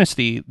all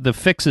honesty, the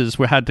fixes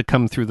had to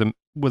come through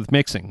with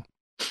mixing.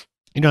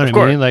 You know what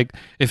I mean? Like,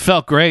 it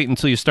felt great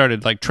until you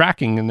started like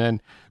tracking, and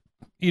then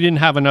you didn't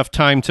have enough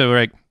time to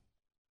like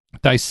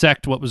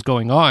dissect what was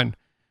going on.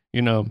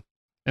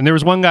 And there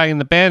was one guy in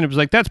the band who was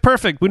like, "That's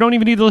perfect. We don't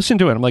even need to listen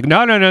to it." I'm like,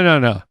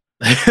 No.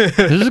 This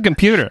is a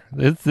computer.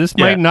 This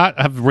might not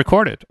have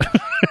recorded.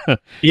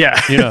 Yeah.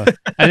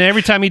 And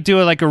every time he'd do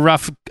a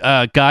rough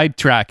guide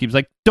track, he was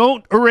like,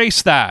 "Don't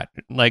erase that."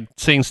 Like,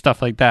 saying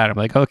stuff like that. I'm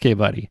like, "Okay,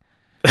 buddy."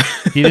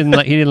 He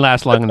didn't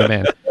last long in the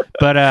band.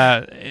 But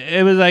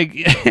it was like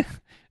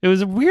it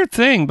was a weird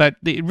thing, but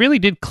it really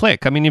did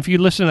click. I mean, if you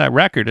listen to that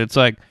record, it's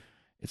like,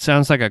 it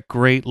sounds like a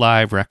great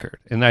live record.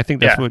 And I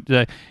think that's what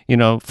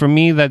for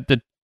me, that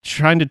the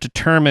trying to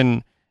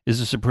determine, is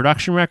this a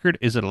production record?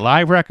 Is it a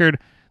live record?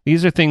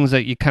 These are things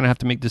that you kind of have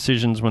to make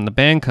decisions when the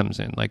band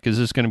comes in. Like, is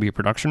this going to be a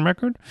production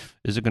record?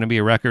 Is it going to be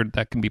a record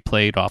that can be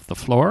played off the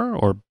floor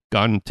or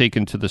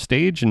taken to the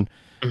stage? And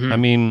I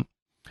mean,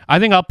 I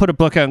think I'll put a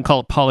book out and call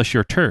it Polish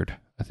Your Turd.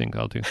 I think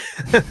I'll do.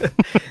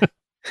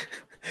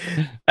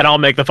 And I'll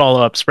make the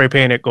follow-up, spray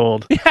paint it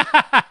gold.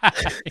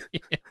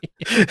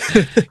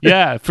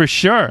 Yeah, for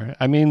sure.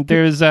 I mean,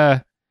 there's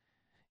there's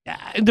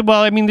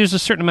a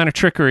certain amount of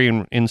trickery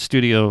in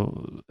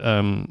studio,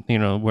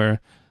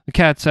 where the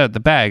cat's out the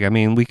bag. I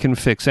mean, we can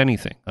fix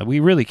anything. We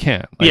really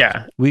can.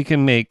 We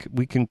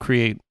can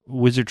create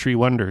wizardry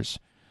wonders.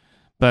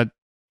 But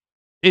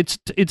it's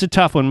a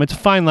tough one. It's a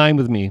fine line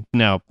with me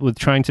now, with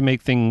trying to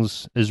make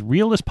things as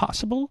real as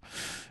possible,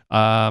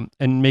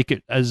 and make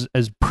it as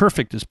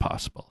perfect as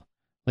possible.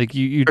 Like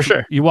you For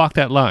sure. you walk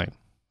that line.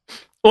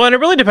 Well, and it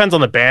really depends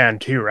on the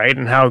band too, right?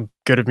 And how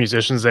good of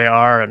musicians they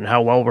are and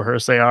how well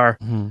rehearsed they are.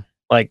 Mm-hmm.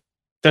 Like,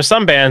 there's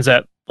some bands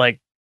that, like,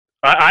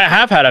 I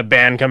have had a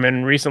band come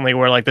in recently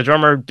where, like, the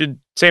drummer did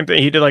same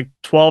thing. He did like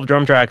 12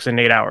 drum tracks in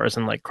 8 hours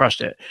and like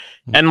crushed it.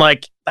 Mm-hmm. And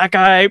like, that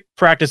guy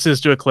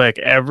practices to a click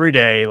every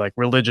day, like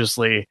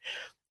religiously.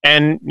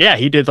 And yeah,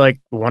 he did like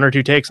 1 or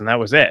 2 takes and that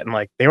was it. And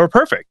like, they were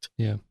perfect.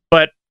 Yeah.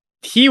 But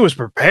he was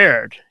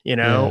prepared, you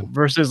know, Yeah.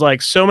 versus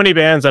like so many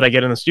bands that I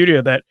get in the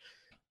studio that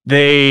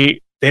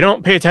they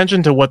don't pay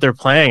attention to what they're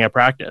playing at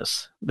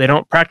practice. They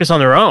don't practice on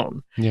their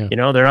own. Yeah. You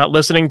know, they're not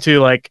listening to,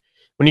 like,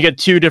 when you get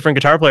 2 different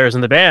guitar players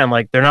in the band,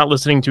 like, they're not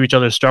listening to each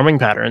other's strumming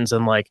patterns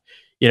and, like,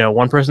 you know,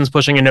 one person's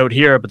pushing a note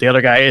here, but the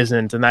other guy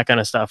isn't, and that kind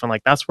of stuff. And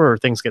like, that's where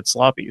things get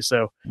sloppy.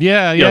 So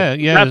Yeah. you know,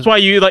 Yeah. that's why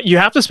you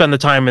have to spend the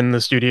time in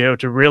the studio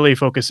to really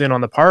focus in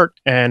on the part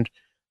and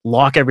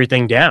lock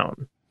everything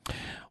down.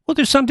 Well,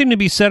 there's something to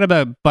be said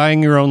about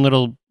buying your own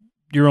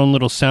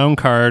little sound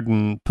card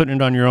and putting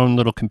it on your own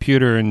little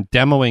computer and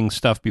demoing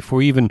stuff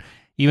before you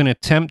even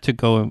attempt to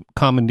go and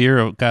commandeer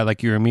a guy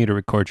like you or me to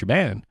record your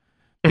band.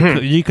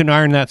 Mhm. You can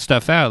iron that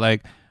stuff out.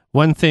 Like,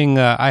 one thing,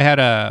 I had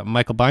a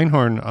Michael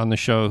Beinhorn on the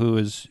show, who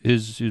is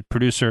his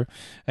producer,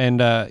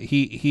 and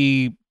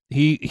he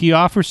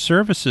offers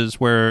services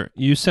where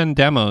you send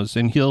demos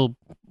and he'll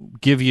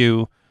give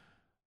you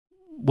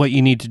what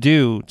you need to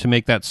do to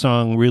make that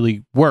song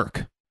really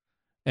work.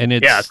 And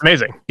Yeah, it's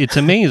amazing. It's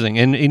amazing.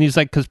 And he's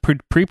like, because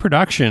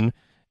pre-production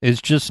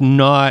is just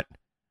not,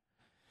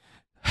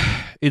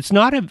 it's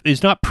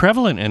not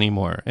prevalent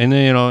anymore. And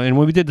then, you know, and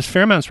when we did this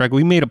Fairmounts record,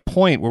 we made a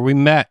point where we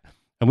met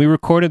and we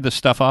recorded the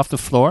stuff off the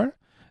floor,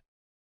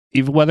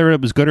 even whether it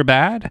was good or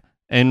bad.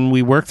 And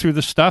we worked through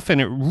the stuff, and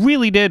it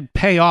really did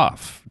pay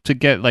off to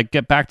get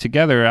back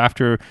together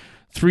after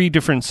 3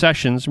 different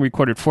sessions. We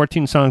recorded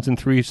 14 songs in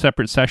 3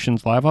 separate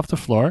sessions live off the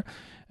floor.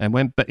 And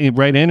went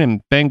right in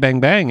and bang, bang,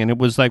 bang. And it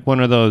was like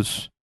one of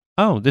those,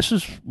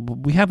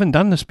 we haven't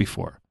done this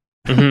before.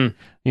 Mm-hmm.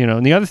 You know,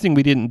 and the other thing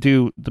we didn't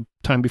do the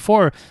time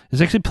before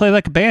is actually play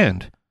like a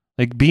band,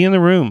 like be in the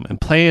room and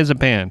play as a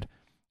band,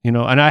 you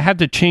know. And I had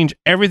to change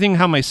everything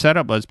how my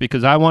setup was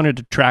because I wanted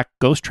to track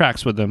ghost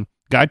tracks with them,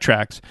 guide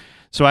tracks.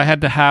 So I had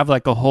to have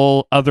like a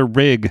whole other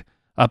rig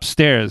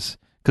upstairs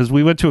because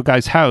we went to a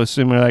guy's house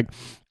and we're like,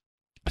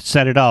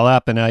 set it all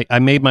up. And I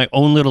made my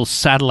own little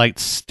satellite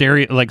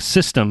stereo like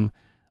system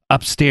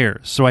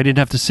upstairs, so I didn't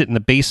have to sit in the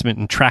basement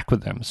and track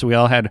with them. So we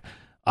all had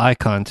eye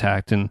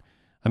contact. And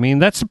I mean,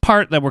 that's the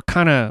part that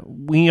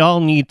we all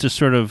need to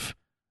sort of,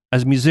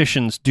 as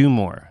musicians, do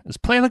more, is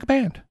play like a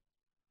band.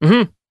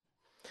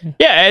 Mm-hmm.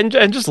 Yeah,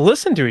 and just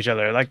listen to each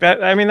other like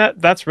that. I mean,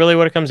 that's really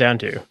what it comes down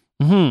to.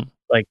 Mm-hmm.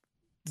 Like,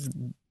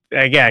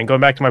 again,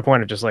 going back to my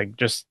point of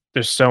just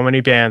there's so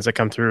many bands that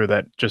come through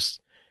that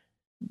just,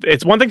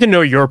 it's one thing to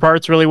know your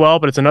parts really well,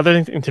 but it's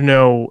another thing to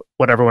know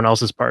what everyone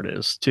else's part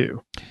is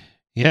too.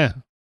 Yeah.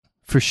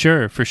 For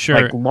sure.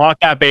 Like, lock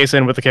that bass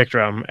in with the kick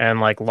drum and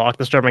like lock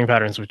the strumming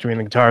patterns between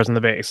the guitars and the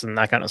bass and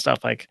that kind of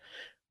stuff. Like,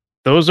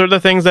 those are the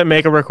things that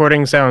make a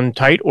recording sound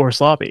tight or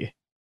sloppy.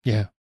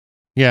 Yeah.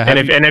 Yeah.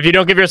 And if you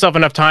don't give yourself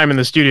enough time in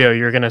the studio,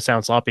 you're going to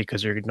sound sloppy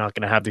because you're not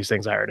going to have these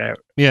things ironed out.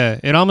 Yeah.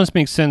 It almost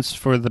makes sense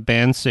for the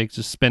band's sake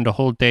to spend a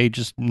whole day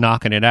just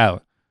knocking it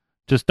out.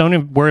 Just don't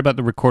even worry about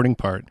the recording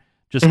part.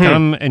 Just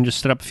come and just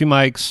set up a few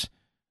mics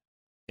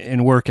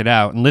and work it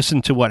out and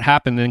listen to what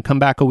happened and then come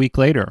back a week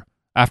later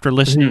after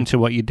listening to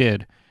what you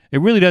did.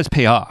 It really does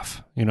pay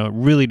off. You know, it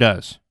really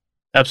does.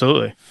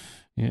 Absolutely.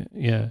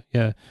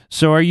 Yeah.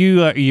 So are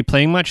you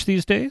playing much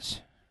these days?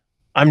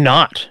 I'm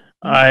not.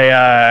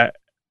 I've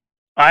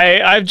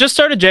just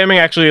started jamming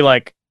actually.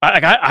 Like,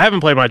 I haven't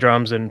played my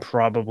drums in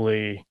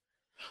probably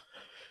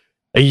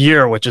a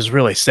year, which is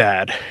really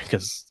sad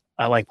because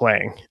I like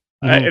playing.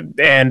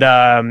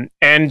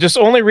 And just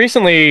only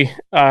recently,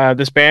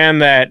 this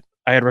band that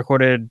I had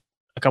recorded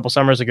a couple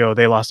summers ago,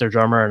 they lost their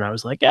drummer, and I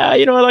was like, yeah,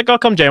 you know, like, I'll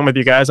come jam with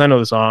you guys. I know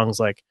the songs,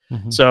 like,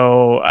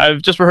 so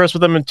I've just rehearsed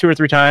with them 2 or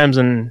 3 times,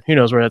 and who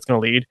knows where that's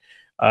going to lead.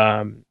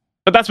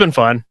 But that's been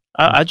fun.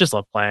 I just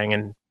love playing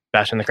and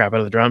bashing the crap out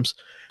of the drums.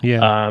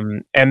 Yeah.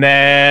 And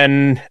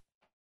then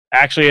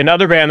actually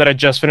another band that I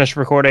just finished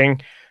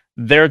recording,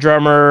 their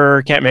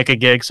drummer can't make a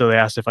gig, so they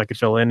asked if I could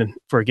fill in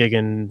for a gig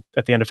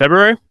at the end of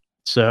February.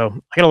 So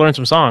I got to learn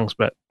some songs,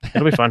 but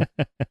it'll be fun.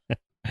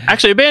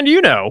 Actually, a band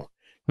you know.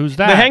 Who's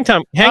that? The Hang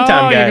Time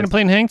guys. You're going to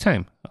play in Hang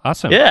Time.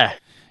 Awesome. Yeah.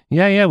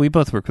 Yeah. We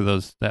both work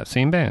with that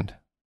same band.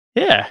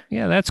 Yeah.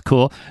 Yeah, that's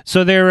cool.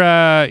 So they're,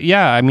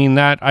 I mean,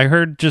 that I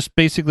heard, just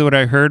basically what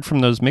I heard from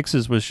those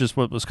mixes was just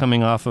what was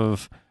coming off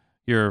of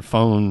your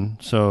phone.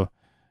 So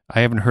I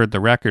haven't heard the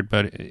record,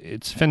 but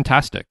it's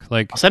fantastic.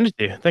 Like, I'll send it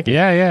to you. Thank you.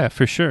 Yeah,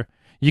 for sure.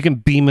 You can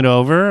beam it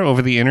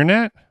over the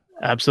internet.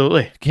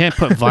 Absolutely. You can't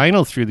put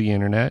vinyl through the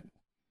internet.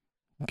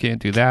 You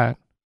can't do that.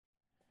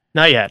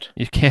 Not yet.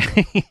 You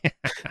can't.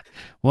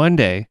 One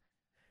day.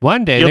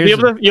 One day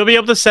you'll be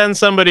able to send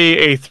somebody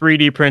a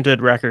 3D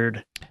printed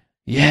record.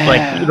 Yeah,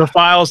 like the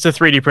files to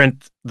 3D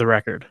print the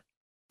record.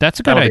 That's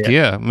a good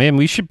idea, man.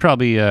 We should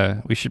probably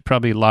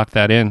lock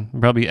that in.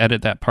 Probably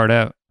edit that part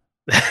out.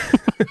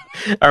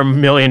 Our $1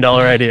 million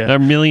idea. Our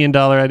 $1 million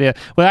idea.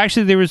 Well,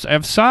 actually,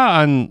 I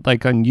saw on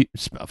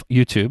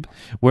YouTube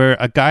where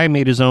a guy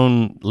made his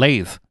own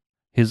lathe,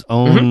 his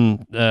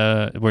own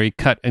where he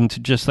cut into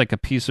just like a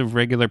piece of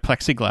regular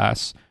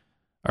plexiglass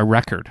a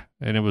record,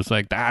 and it was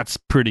like, that's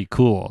pretty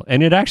cool,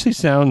 and it actually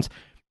sounds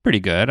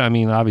pretty good. I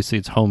mean, obviously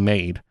it's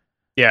homemade.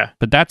 Yeah,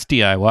 but that's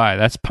DIY.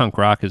 That's punk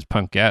rock as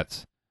punk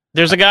gets.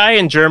 There's a guy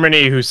in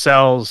Germany who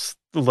sells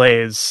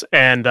lathes,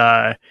 and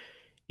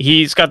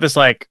he's got this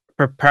like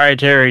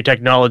proprietary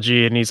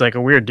technology, and he's like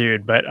a weird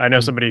dude, but I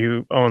know somebody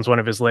who owns one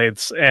of his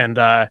lathes, and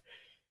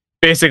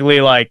basically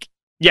like,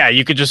 yeah,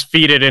 you could just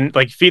feed it in,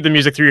 like feed the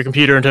music through your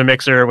computer into a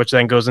mixer, which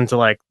then goes into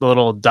like the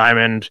little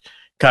diamond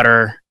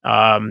cutter,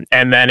 and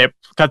then it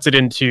cuts it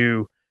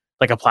into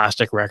like a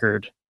plastic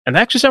record, and they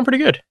actually sound pretty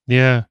good.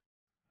 Yeah.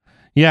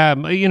 Yeah,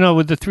 you know,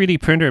 with the 3D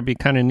printer, it'd be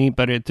kind of neat,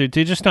 but they're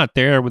just not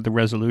there with the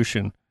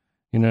resolution.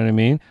 You know what I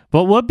mean?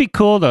 But what would be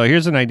cool, though,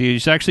 here's an idea. You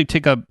should actually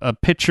take a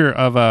picture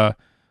of a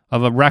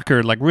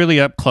record, like really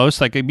up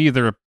close, like it'd be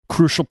either a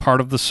crucial part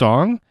of the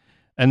song,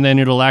 and then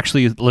it'll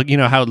actually look, you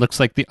know how it looks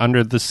like the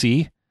Under the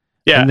Sea?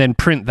 Yeah. And then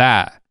print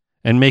that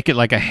and make it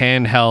like a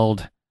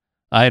handheld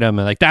item.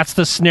 And like, that's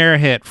the snare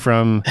hit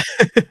from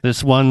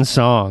this one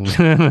song.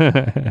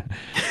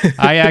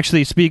 I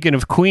actually, speaking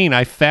of Queen,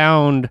 I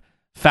found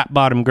Fat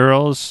Bottom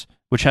Girls,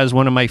 which has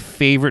one of my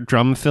favorite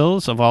drum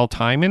fills of all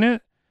time in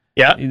it.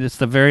 Yeah. It's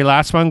the very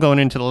last one going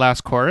into the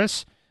last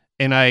chorus.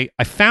 And I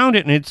found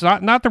it, and it's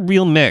not the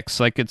real mix.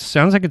 Like, it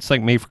sounds like it's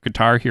like made for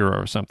Guitar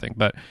Hero or something,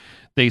 but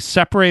they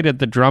separated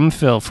the drum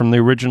fill from the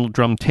original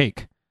drum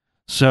take.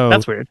 So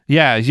that's weird.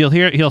 Yeah,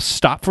 he'll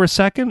stop for a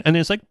second, and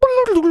it's like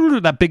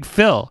that big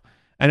fill.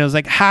 And I was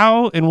like,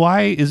 how and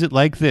why is it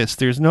like this?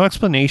 There's no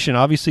explanation.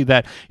 Obviously,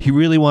 that he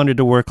really wanted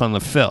to work on the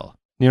fill.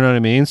 You know what I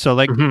mean? So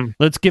like,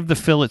 let's give the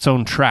fill its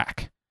own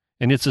track,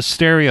 and it's a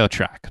stereo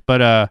track.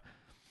 But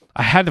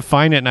I had to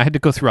find it, and I had to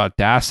go through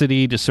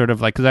Audacity to sort of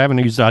like, because I haven't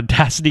used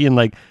Audacity, and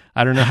like,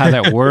 I don't know how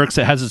that works.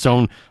 It has its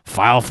own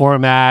file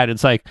format.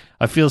 It's like,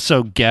 I feel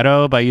so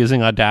ghetto by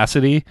using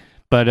Audacity.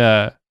 But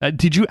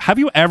have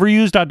you ever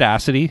used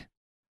Audacity?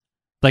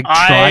 Like,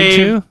 tried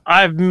to?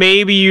 I've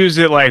maybe used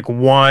it like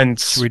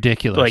once. It's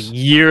ridiculous. Like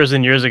years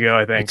and years ago,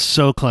 I think. It's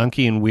so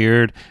clunky and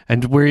weird.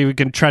 And where you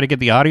can try to get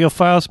the audio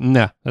files?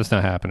 No, that's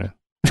not happening.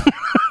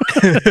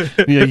 Yeah,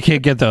 you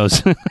can't get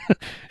those.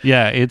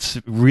 Yeah,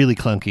 it's really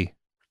clunky.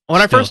 When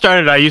I first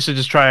started, I used to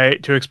just try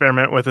to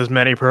experiment with as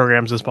many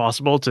programs as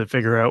possible to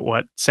figure out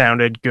what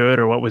sounded good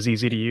or what was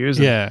easy to use.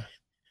 And yeah.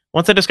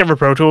 Once I discovered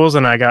Pro Tools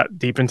and I got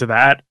deep into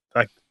that,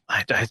 like,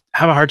 I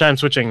have a hard time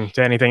switching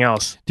to anything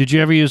else. Did you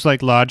ever use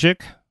like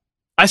Logic?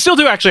 I still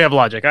do actually have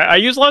Logic. I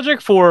use Logic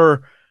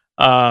for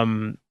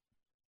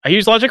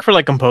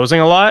like composing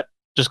a lot,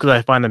 just because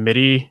I find the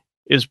MIDI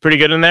is pretty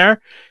good in there.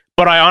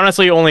 But I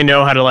honestly only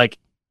know how to like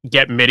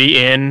get MIDI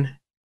in,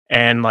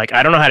 and like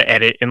I don't know how to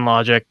edit in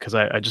Logic because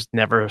I just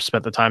never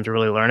spent the time to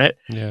really learn it.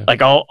 Yeah.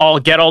 Like I'll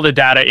get all the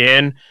data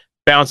in,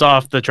 bounce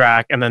off the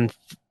track, and then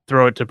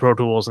throw it to Pro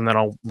Tools, and then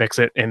I'll mix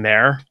it in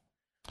there.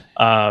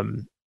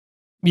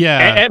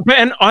 Yeah.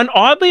 And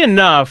oddly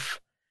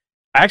enough,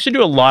 I actually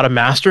do a lot of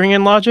mastering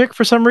in Logic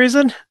for some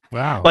reason.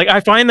 Wow. Like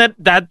I find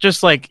that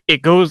just like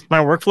it goes, my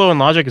workflow in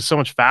Logic is so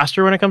much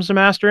faster when it comes to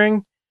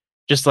mastering.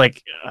 Just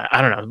like,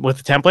 I don't know, with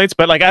the templates,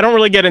 but like I don't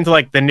really get into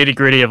like the nitty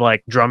gritty of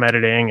like drum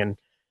editing and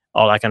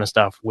all that kind of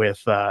stuff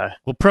with well,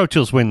 Pro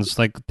Tools wins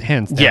like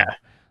hands down. Yeah.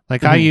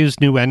 Like I used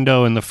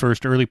Nuendo in the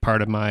first early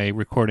part of my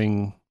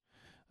recording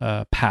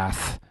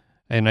path,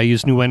 and I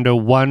used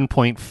Nuendo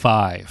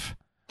 1.5.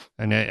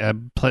 And I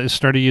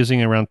started using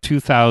it around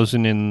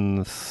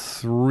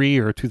 2003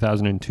 or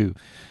 2002.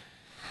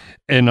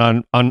 And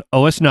on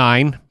OS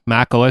 9,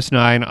 Mac OS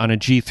 9 on a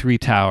G3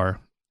 tower.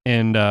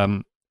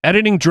 And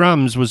editing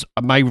drums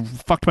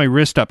fucked my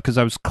wrist up because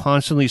I was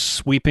constantly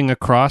sweeping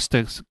across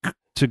to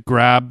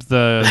grab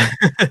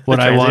what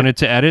I wanted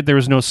to edit. There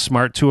was no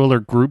smart tool or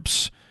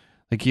groups.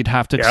 Like you'd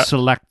have to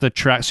select the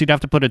track. So you'd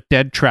have to put a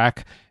dead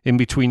track in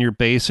between your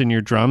bass and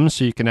your drums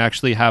so you can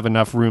actually have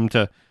enough room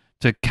to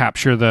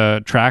capture the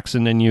tracks,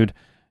 and then you'd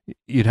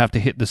have to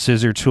hit the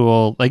scissor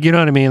tool. Like, you know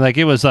what I mean? Like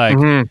it was like,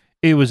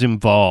 it was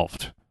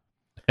involved.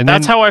 And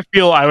that's how I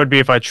feel I would be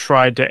if I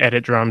tried to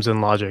edit drums in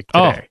Logic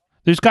today.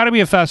 There's got to be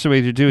a faster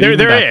way to do it.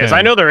 There is.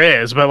 I know there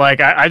is, but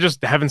like I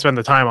just haven't spent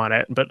the time on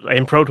it. But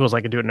in Pro Tools,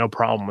 I can do it no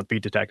problem with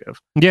Beat Detective.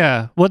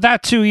 Yeah, well,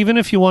 that too. Even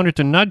if you wanted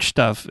to nudge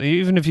stuff,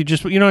 even if you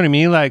just, you know what I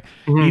mean, like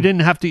you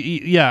didn't have to.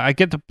 Yeah, I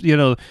get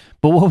the,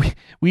 but what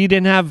we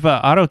didn't have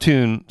auto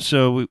tune,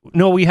 so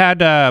we had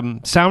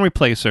Sound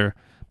Replacer,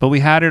 but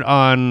we had it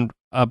on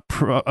a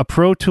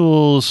Pro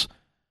Tools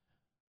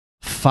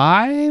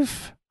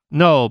 5.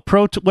 No,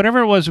 whatever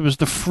it was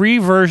the free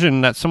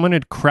version that someone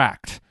had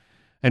cracked.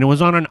 And it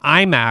was on an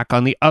iMac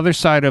on the other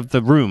side of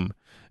the room.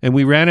 And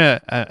we ran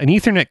an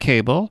Ethernet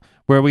cable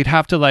where we'd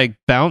have to like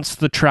bounce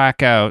the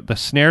track out, the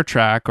snare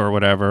track or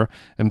whatever,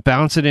 and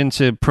bounce it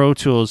into Pro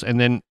Tools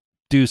and then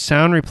do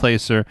Sound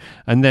Replacer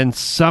and then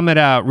sum it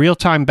out,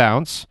 real-time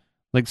bounce.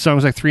 Like the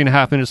song's like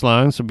 3.5 minutes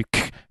long, so it'd be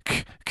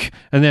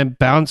and then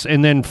bounce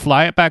and then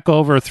fly it back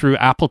over through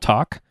Apple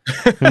Talk.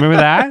 Remember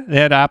that? They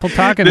had Apple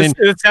Talk, and then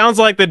it sounds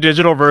like the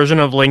digital version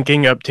of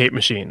linking up tape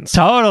machines.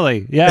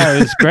 Totally. Yeah,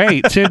 it was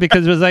great too,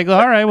 because it was like,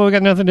 all right, well, we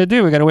got nothing to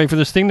do. We got to wait for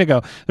this thing to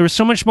go. There was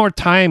so much more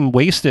time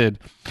wasted.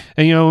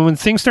 And, you know, when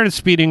things started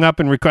speeding up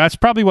and that's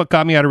probably what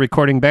got me out of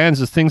recording bands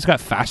is things got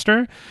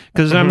faster,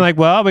 because I'm like,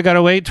 well, we got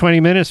to wait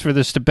 20 minutes for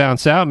this to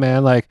bounce out,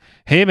 man. Like,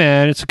 hey,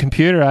 man, it's a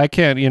computer. I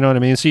can't, you know what I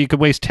mean? So you could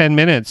waste 10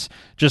 minutes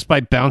just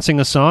by bouncing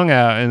a song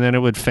out, and then it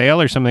would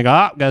fail or something.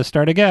 Got to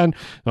start again.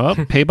 Well,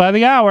 pay by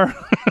the hour.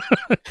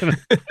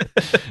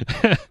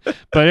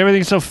 But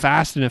everything's so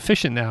fast and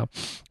efficient now.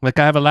 Like,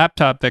 I have a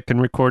laptop that can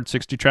record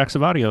 60 tracks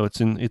of audio. It's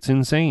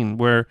insane.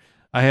 Where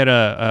I had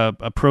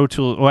a Pro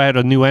Tool, or I had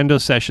a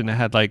Nuendo session that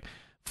had like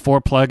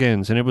 4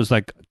 plugins, and it was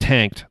like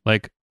tanked,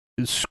 like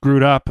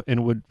screwed up,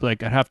 and would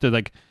like I'd have to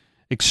like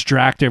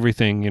extract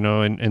everything, you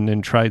know, and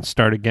then try and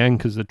start again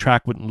because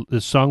the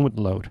song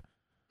wouldn't load.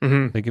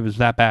 Like, it was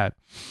that bad.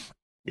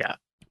 Yeah.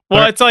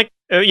 Well, it's like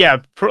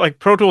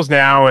Pro Tools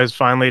now has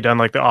finally done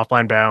like the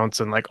offline bounce,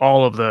 and like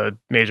all of the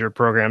major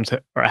programs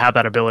have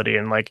that ability,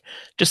 and like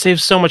just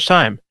saves so much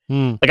time.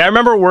 Like, I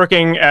remember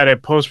working at a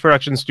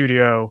post-production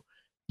studio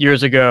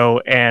years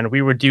ago, and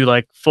we would do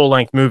like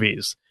full-length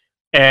movies,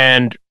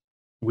 and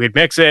we'd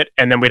mix it,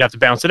 and then we'd have to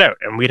bounce it out,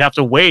 and we'd have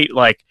to wait.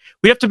 Like,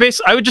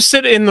 I would just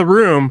sit in the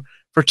room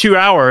for 2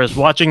 hours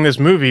watching this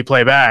movie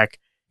play back,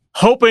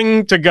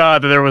 hoping to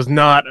God that there was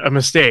not a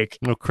mistake.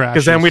 No crashes.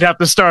 Because then we'd have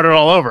to start it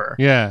all over.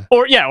 Yeah.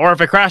 Or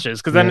if it crashes,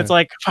 because then it's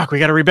like, fuck, we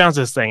got to rebounce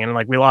this thing, and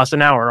like we lost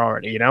an hour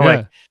already, you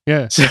know?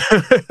 So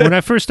When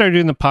I first started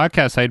doing the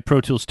podcast, I had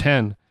Pro Tools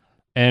 10,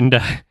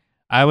 and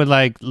I would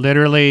like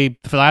literally,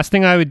 the last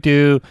thing I would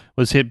do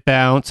was hit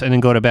bounce and then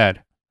go to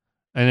bed.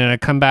 And then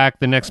I'd come back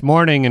the next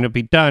morning and it'd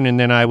be done, and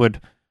then I would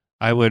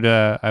then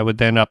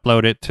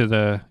upload it to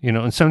the, you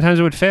know, and sometimes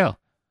it would fail.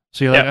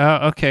 So you're like,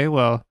 oh, okay,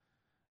 well,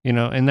 you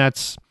know, and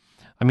that's,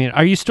 I mean,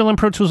 are you still in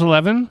Pro Tools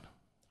 11?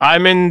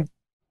 I'm in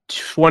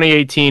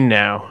 2018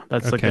 now.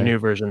 That's like the new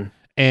version.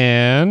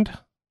 And?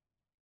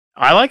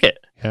 I like it.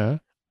 Yeah.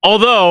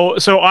 Although,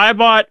 so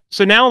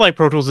now like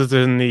Pro Tools is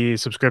in the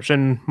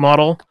subscription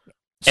model.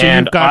 So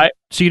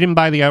you didn't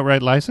buy the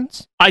outright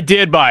license? I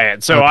did buy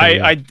it. So okay,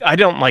 I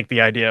don't like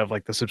the idea of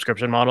like the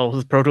subscription model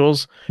with Pro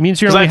Tools. It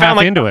means you're only half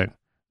into it.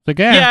 Like,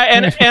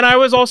 and I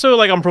was also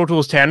like on Pro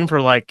Tools 10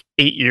 for like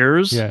 8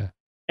 years. Yeah.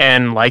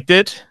 And liked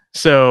it.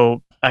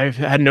 So I've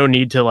had no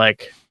need to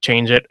like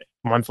change it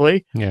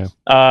monthly. Yeah.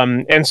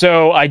 And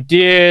so I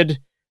did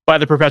buy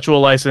the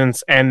perpetual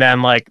license, and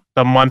then like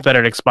the month that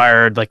it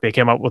expired, like they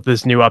came up with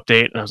this new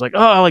update, and I was like,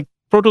 oh, like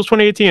Pro Tools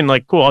 2018,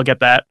 like cool, I'll get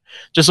that,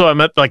 just so I'm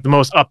at like the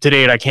most up to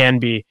date I can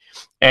be.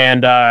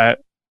 And I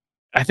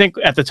think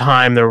at the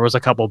time there was a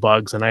couple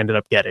bugs, and I ended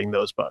up getting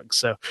those bugs.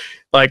 So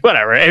like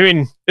whatever. I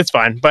mean, it's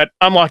fine, but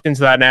I'm locked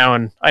into that now,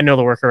 and I know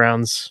the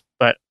workarounds.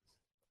 But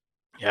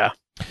yeah.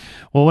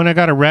 Well, when I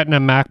got a Retina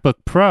MacBook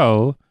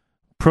Pro,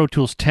 Pro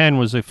Tools 10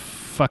 was a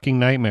fucking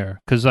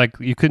nightmare, because like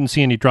you couldn't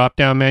see any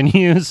drop-down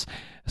menus,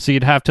 so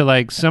you'd have to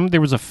like there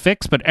was a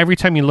fix, but every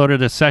time you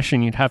loaded a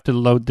session, you'd have to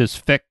load this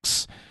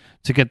fix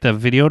to get the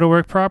video to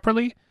work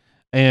properly.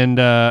 And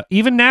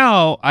even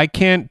now, I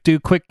can't do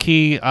quick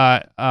key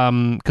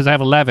because I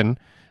have 11.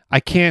 I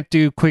can't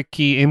do quick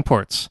key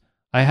imports.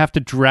 I have to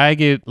drag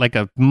it like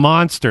a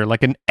monster,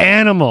 like an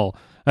animal.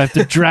 I have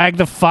to drag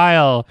the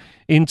file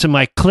into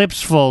my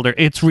clips folder.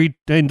 It's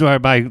into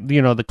my,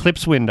 you know, the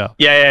clips window.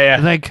 Yeah.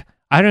 Like,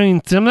 I don't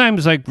even,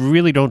 sometimes like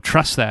really don't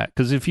trust that,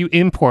 because if you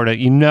import it,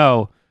 you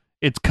know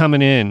it's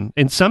coming in,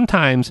 and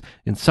sometimes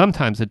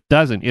it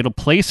doesn't. It'll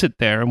place it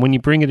there, and when you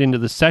bring it into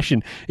the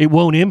session, it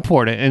won't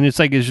import it, and it's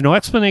like there's no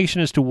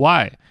explanation as to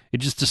why. It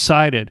just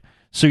decided.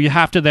 So you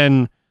have to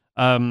then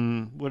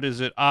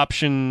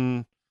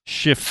Option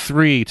Shift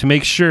 3 to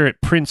make sure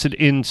it prints it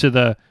into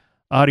the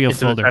audio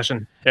folder.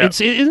 Yeah.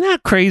 Isn't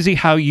that crazy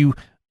how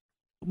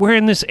we're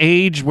in this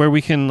age where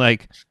we can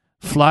like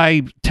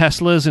fly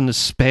Teslas into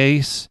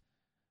space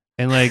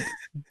and like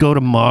go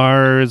to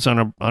Mars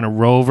on a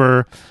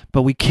rover,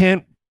 but we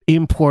can't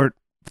import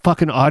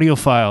fucking audio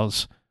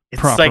files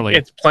properly. Like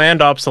it's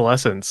planned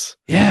obsolescence.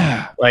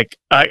 Yeah. Like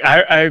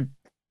I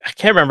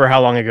can't remember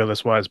how long ago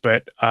this was,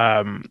 but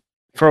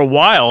for a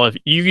while, if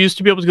you used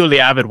to be able to go to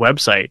the Avid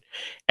website,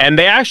 and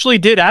they actually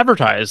did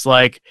advertise,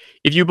 like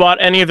if you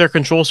bought any of their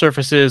control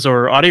surfaces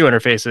or audio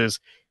interfaces,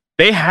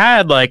 they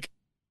had like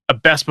a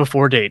best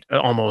before date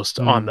almost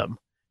on them.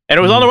 And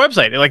it was on their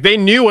website. Like they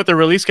knew what the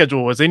release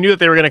schedule was. They knew that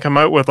they were going to come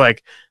out with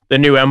like the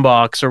new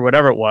M-Box or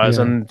whatever it was,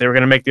 and they were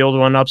going to make the old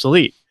one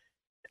obsolete.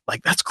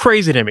 Like that's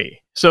crazy to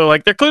me. So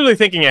like they're clearly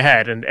thinking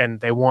ahead,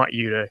 and they want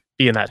you to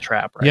be in that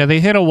trap, right? Yeah,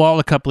 they hit a wall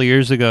a couple of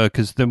years ago,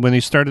 because when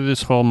they started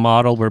this whole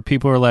model where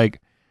people were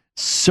like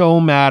so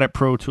mad at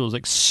Pro Tools,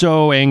 like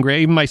so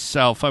angry. Even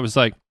myself, I was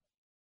like,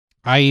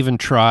 I even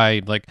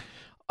tried, like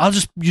I'll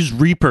just use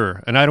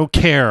Reaper, and I don't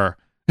care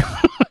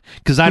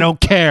because I don't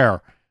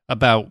care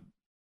about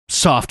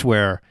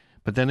software.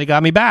 But then they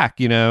got me back,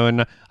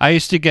 and I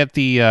used to get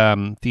the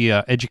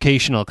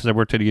educational because I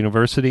worked at a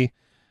university,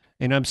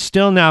 and I'm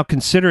still now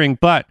considering,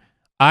 but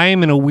I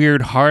am in a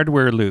weird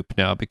hardware loop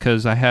now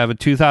because I have a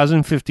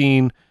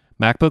 2015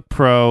 MacBook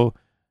Pro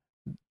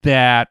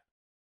that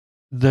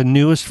the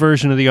newest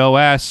version of the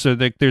OS, so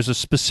there's a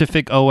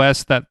specific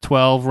OS that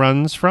 12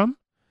 runs from,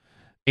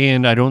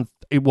 and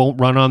it won't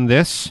run on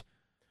this.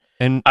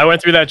 And I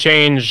went through that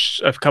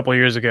change a couple of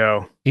years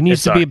ago. It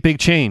needs to be a big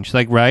change,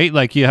 right?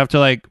 Like you have to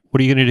what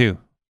are you going to do?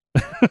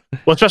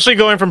 Well, especially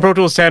going from Pro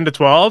Tools 10 to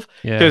 12,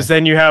 because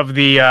then you have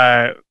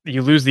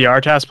you lose the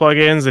RTAS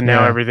plugins, and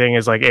now everything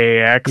is like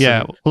AAX.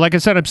 Yeah, well, like I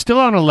said, I'm still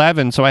on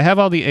 11, so I have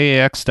all the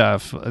AAX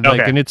stuff,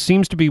 and it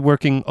seems to be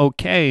working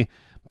okay.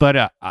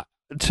 But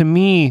to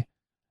me,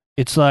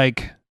 it's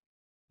like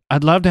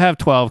I'd love to have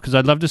 12 because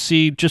I'd love to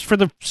see, just for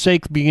the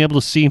sake of being able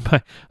to see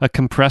a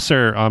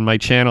compressor on my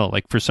channel,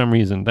 like for some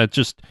reason that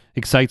just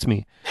excites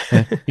me,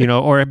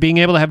 or being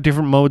able to have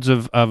different modes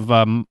of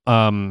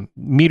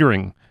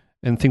metering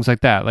and things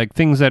like that, like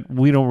things that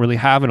we don't really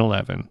have in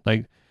 11,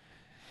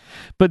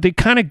 but they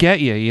kind of get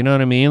you, you know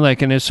what I mean?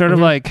 Like, and it's sort of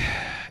like,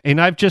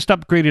 and I've just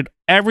upgraded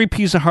every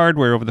piece of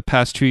hardware over the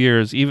past 2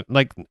 years, even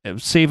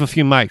save a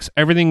few mics.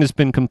 Everything has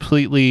been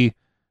completely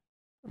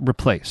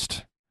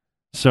replaced.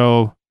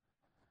 So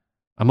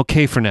I'm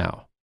okay for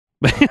now.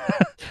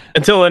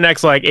 Until the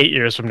next 8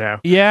 years from now.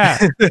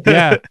 Yeah.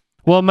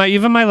 Well,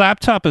 even my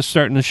laptop is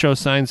starting to show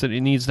signs that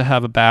it needs to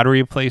have a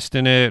battery placed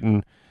in it,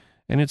 and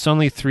it's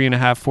only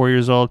 3.5, 4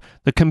 years old.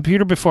 The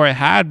computer before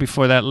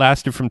that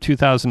lasted from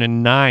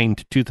 2009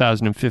 to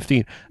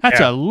 2015. That's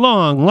a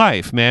long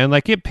life, man.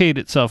 Like, it paid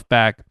itself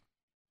back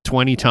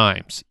 20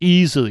 times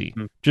easily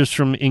just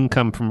from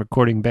income from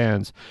recording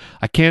bands.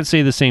 I can't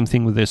say the same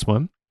thing with this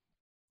one,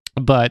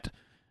 but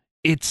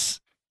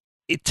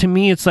to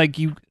me, it's like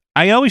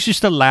I always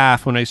used to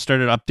laugh when I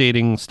started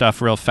updating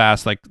stuff real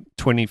fast, like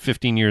 20,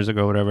 15 years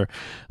ago, whatever.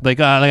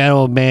 Like, oh, like that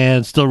old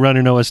man still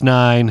running OS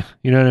 9.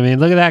 You know what I mean?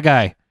 Look at that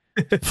guy.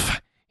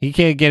 He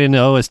can't get into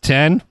OS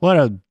 10. What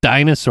a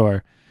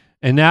dinosaur.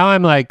 And now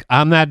I'm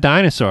that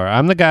dinosaur.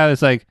 I'm the guy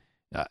that's like,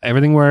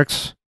 everything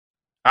works.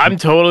 I'm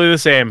totally the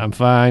same. I'm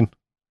fine.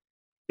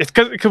 It's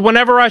because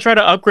whenever I try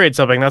to upgrade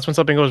something, that's when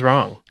something goes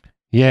wrong.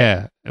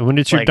 Yeah. When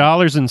it's your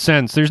dollars and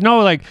cents, there's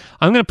no I'm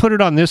going to put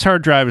it on this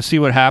hard drive to see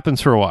what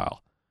happens for a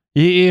while.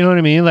 You know what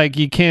I mean? Like,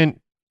 you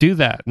can't do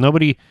that.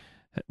 Nobody,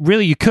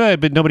 really, you could,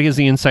 but nobody has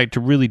the insight to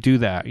really do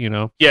that,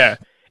 Yeah.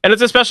 And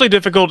it's especially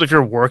difficult if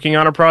you're working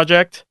on a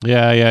project.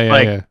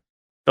 Yeah.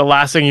 The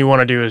last thing you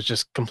want to do is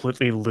just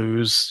completely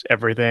lose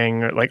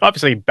everything.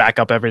 Obviously back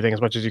up everything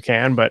as much as you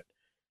can, but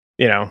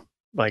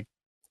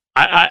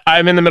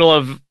I'm in the middle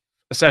of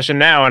a session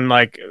now, and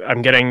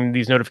I'm getting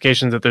these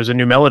notifications that there's a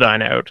new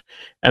Melodyne out,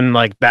 and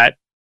that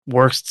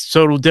works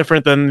so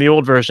different than the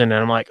old version,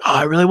 and I'm like, oh,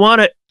 I really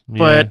want it,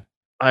 but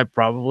I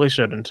probably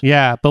shouldn't.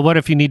 Yeah, but what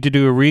if you need to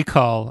do a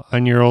recall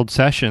on your old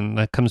session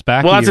that comes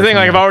back? Well, that's the thing.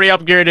 I've already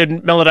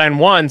upgraded Melodyne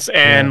once,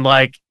 and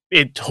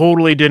it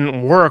totally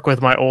didn't work with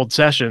my old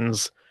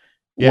sessions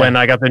when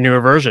I got the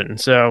newer version.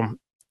 So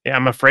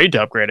I'm afraid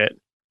to upgrade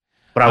it,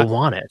 but I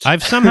want it.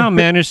 I've somehow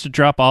managed to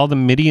drop all the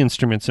MIDI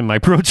instruments in my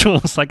Pro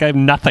Tools. I have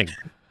nothing.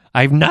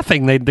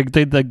 They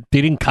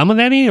didn't come with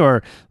any,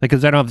 or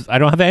because I don't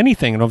have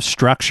anything. I don't have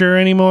structure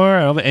anymore.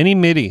 I don't have any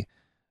MIDI,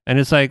 and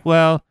it's like,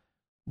 well,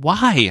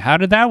 why? How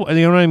did that?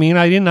 You know what I mean?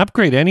 I didn't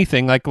upgrade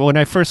anything. Like, when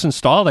I first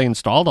installed, I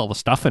installed all the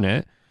stuff in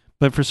it,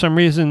 but for some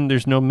reason,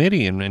 there's no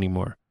MIDI in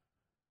anymore.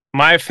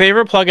 My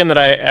favorite plugin that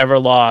I ever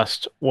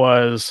lost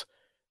was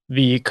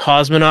the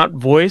Cosmonaut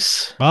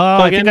voice. Oh,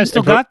 plugin. I think I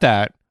still got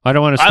that. I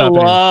don't want to stop. I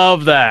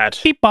love that.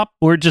 Beep bop,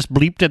 or just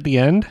bleeped at the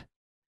end.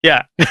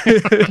 Yeah,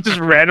 just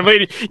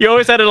randomly. You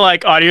always had to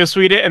audio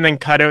suite it and then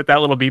cut out that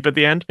little beep at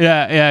the end.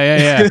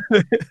 Yeah.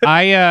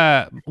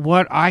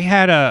 I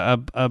had a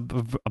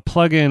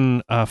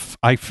plugin.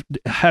 I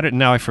had it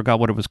now. I forgot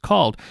what it was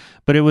called,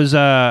 but it was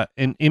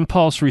an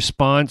impulse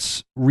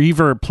response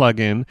reverb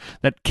plugin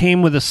that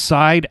came with a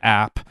side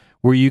app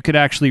where you could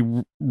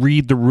actually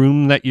read the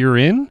room that you're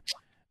in,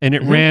 and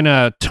it ran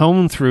a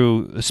tone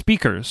through the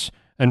speakers,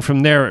 and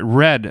from there it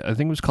read. I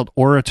think it was called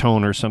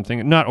Auratone or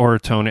something. Not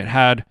Auratone. It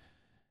had.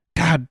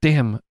 God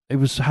damn, it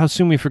was, how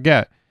soon we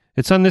forget.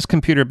 It's on this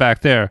computer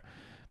back there.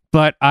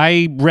 But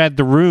I read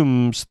the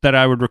rooms that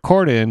I would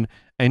record in,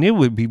 and it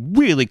would be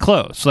really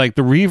close. Like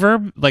the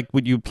reverb,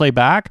 would you play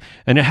back?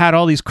 And it had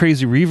all these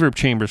crazy reverb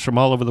chambers from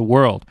all over the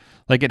world.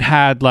 Like, it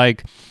had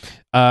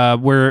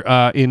where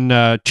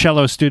in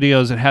Cello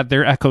Studios, it had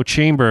their echo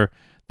chamber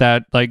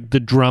that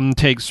the drum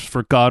takes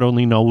for God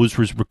Only Knows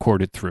was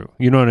recorded through.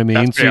 You know what I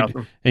mean? That's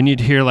awesome. And you'd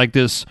hear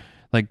this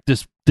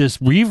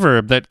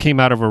reverb that came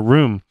out of a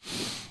room.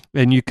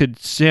 And you could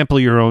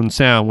sample your own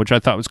sound, which I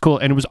thought was cool.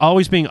 And it was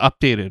always being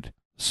updated.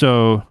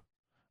 So,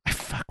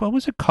 what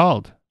was it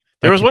called?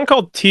 There was one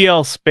called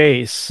TL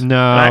Space. No.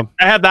 I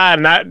had that,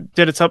 and that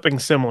did something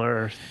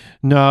similar.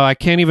 No, I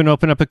can't even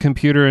open up a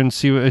computer and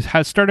see. It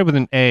has started with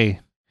an A.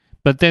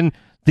 But then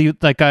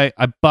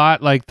I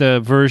bought like the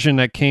version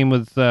that came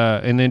with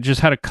and it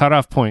just had a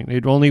cutoff point.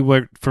 It only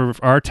worked for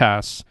our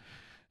tasks.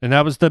 And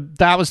that was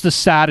the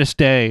saddest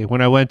day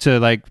when I went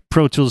to like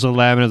Pro Tools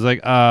 11. I was like,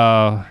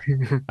 oh,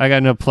 I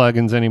got no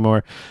plugins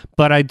anymore.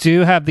 But I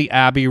do have the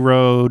Abbey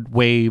Road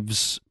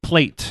Waves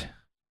plate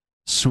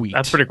suite.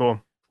 That's pretty cool.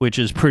 Which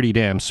is pretty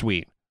damn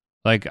sweet.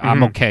 Like,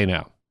 I'm okay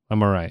now.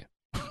 I'm all right.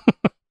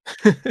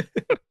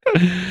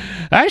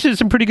 Actually, there's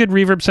some pretty good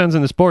reverb sounds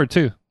in this board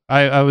too.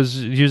 I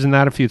was using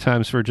that a few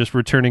times for just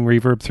returning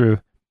reverb through.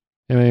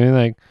 I mean,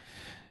 like,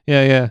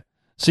 yeah.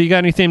 So you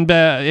got anything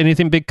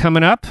big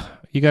coming up?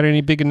 You got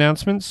any big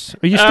announcements?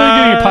 Are you still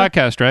doing your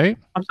podcast, right?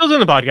 I'm still doing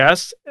the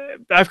podcast.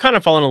 I've kind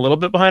of fallen a little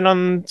bit behind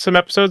on some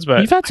episodes, but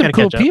you've had some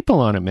cool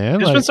people on it, man.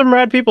 There's been some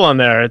rad people on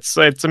there. It's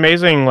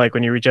amazing, like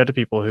when you reach out to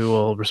people who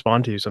will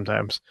respond to you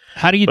sometimes.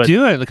 How do you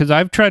do it? Because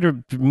I've tried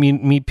to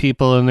meet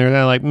people and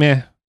they're like,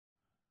 meh.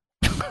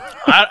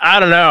 I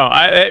don't know.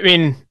 I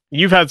mean,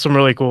 you've had some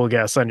really cool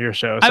guests on your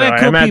show, so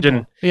I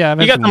imagine you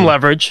got some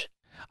leverage.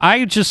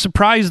 I just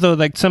surprised though,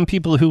 like some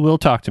people who will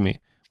talk to me,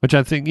 which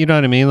I think, you know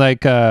what I mean?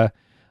 Like,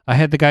 I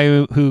had the guy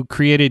who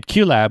created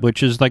QLab,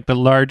 which is like the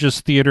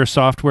largest theater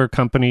software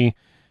company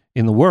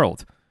in the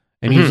world.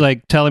 And he's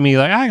like telling me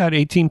like, I got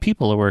 18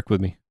 people to work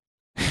with me.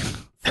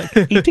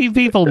 Like 18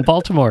 people in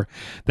Baltimore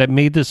that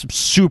made this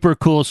super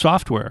cool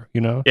software, you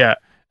know? Yeah.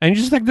 And he's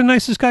just like the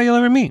nicest guy you'll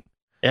ever meet.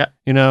 Yeah.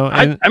 You know?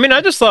 And, I mean, I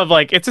just love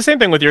like, it's the same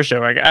thing with your show.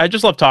 Like, I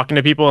just love talking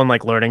to people and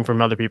like learning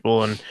from other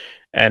people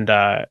and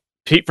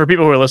for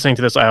people who are listening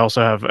to this, I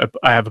also have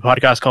a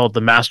podcast called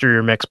the Master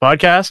Your Mix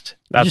podcast.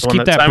 That's just the one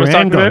keep that that Simon was brand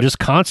talking going. about. Just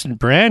constant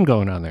brand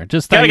going on there.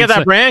 Just gotta get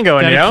that brand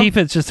going. Gotta you know, keep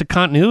it just a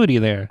continuity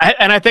there.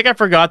 And I think I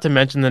forgot to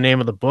mention the name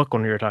of the book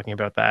when we were talking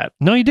about that.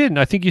 No, you didn't.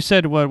 I think you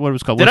said what it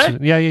was called. Did I?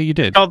 Yeah, you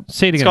did.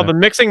 Say it again. It's called The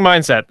Mixing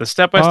Mindset: The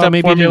Step-by-Step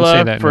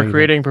Formula for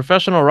Creating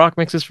Professional Rock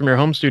Mixes from Your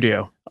Home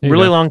Studio.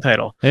 Really long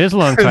title. It is a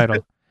long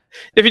title.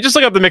 If you just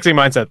look up The Mixing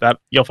Mindset, that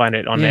you'll find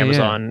it on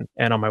Amazon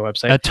and on my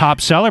website. A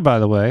top seller, by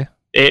the way.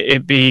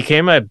 It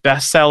became a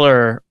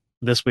bestseller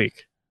this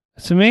week.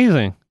 It's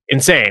amazing.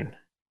 Insane.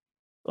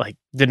 Like,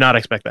 did not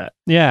expect that.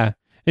 Yeah.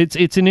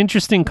 It's an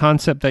interesting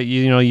concept that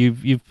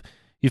you've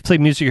played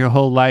music your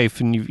whole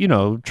life and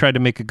you've tried to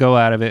make a go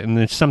out of it and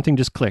then something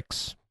just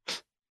clicks.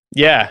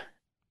 Yeah.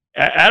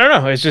 I don't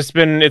know. It's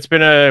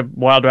been a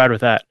wild ride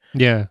with that.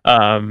 Yeah.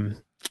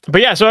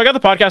 But yeah, so I got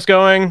the podcast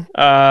going.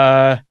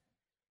 I've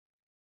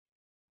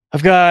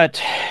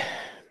got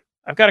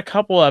a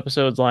couple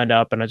episodes lined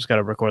up and I just got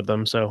to record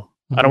them. So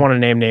I don't want to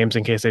name names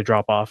in case they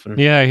drop off. And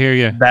I hear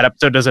you. That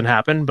episode doesn't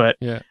happen, but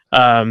we've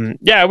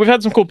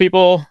had some cool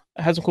people.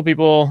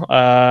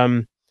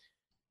 I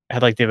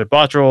had like David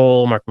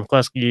Bottrell, Mark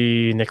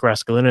McCluskey, Nick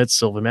Raskalinitz,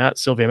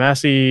 Sylvia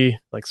Massey,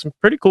 like some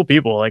pretty cool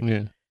people. Like,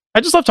 I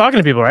just love talking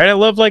to people, right? I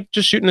love like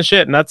just shooting the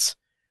shit. And that's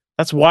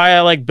why I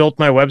like built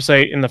my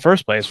website in the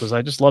first place, was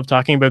I just love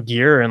talking about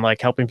gear and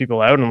like helping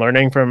people out and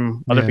learning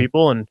from other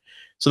people. And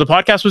so the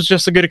podcast was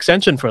just a good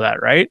extension for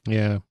that, right?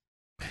 Yeah.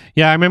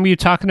 Yeah, I remember you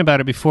talking about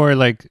it before,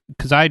 like,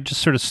 because I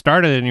just sort of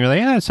started it, and you're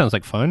like, "Yeah, that sounds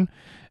like fun,"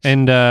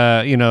 and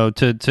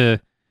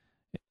to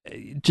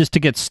just to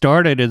get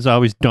started is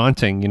always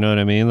daunting. You know what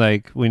I mean?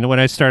 Like when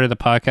I started the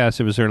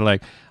podcast, it was sort of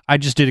like I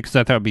just did it because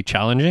I thought it would be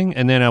challenging,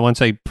 and then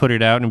once I put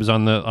it out and it was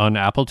on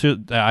Apple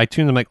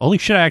iTunes, I'm like, "Holy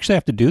shit! I actually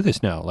have to do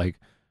this now!" Like,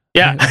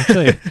 yeah,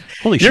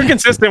 holy shit! You're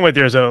consistent with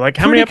yours though. Like,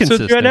 how many episodes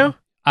do you have now?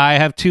 I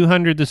have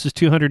 200. This is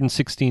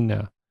 216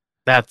 now.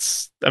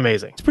 That's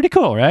amazing. It's pretty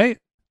cool, right?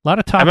 A lot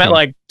of talking. I'm at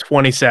like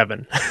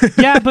 27.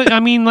 Yeah, but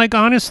I mean, like,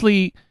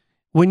 honestly,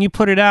 when you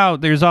put it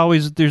out, there's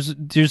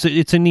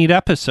it's a neat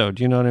episode.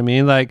 You know what I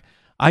mean? Like,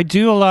 I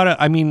do a lot of,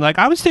 I mean, like,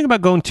 I was thinking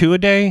about going 2 a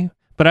day,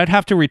 but I'd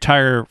have to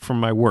retire from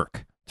my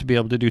work to be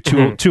able to do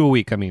two a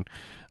week. I mean,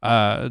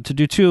 to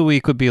do 2 a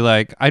week would be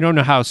like, I don't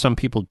know how some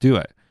people do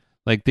it.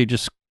 Like, they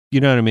just,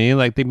 you know what I mean?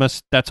 Like,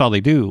 that's all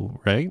they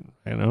do, right?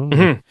 You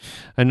know?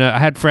 And I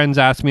had friends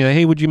ask me, like,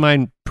 hey, would you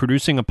mind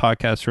producing a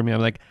podcast for me? I'm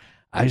like,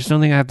 I just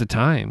don't think I have the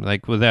time,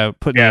 like,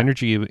 without putting the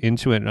energy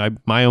into it. And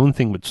my own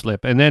thing would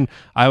slip. And then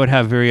I would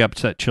have very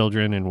upset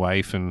children and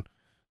wife. And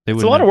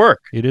it's a lot of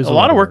work. It is a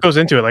lot of work goes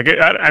into it. Like,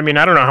 I mean,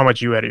 I don't know how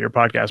much you edit your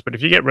podcast, but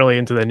if you get really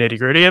into the nitty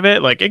gritty of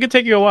it, like, it could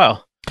take you a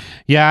while.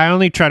 Yeah, I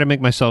only try to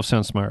make myself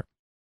sound smart.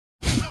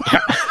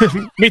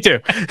 Me too.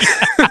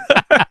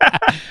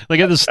 Like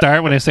at the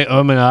start when I say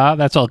and ah,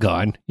 that's all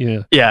gone.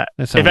 Yeah.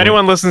 If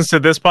anyone listens to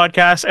this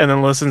podcast and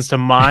then listens to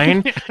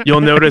mine,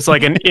 you'll notice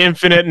like an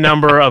infinite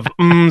number of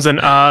ums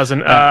and ahs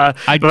and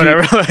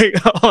whatever, like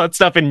all that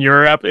stuff in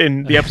Europe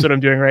in the episode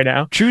I'm doing right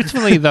now.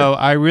 Truthfully, though,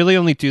 I really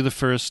only do the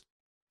first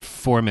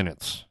 4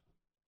 minutes.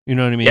 You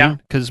know what I mean? Yeah.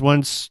 Because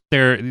once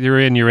they're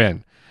in, you're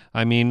in.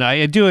 I mean,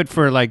 I do it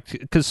for like,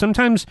 because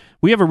sometimes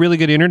we have a really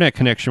good internet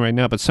connection right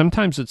now, but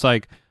sometimes it's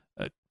like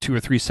 2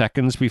 or 3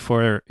 seconds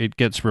before it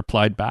gets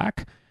replied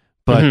back.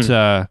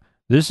 But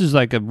this is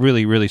like a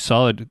really, really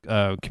solid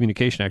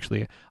communication,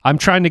 actually. I'm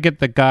trying to get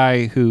the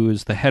guy who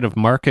is the head of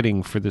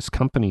marketing for this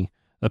company,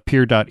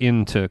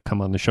 Appear.in, to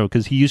come on the show,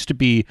 because he used to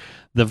be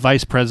the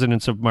vice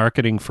president of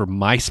marketing for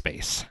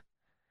MySpace.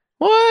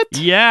 What?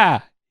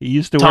 Yeah, he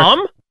used to work.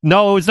 Tom?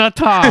 No, it's not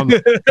Tom.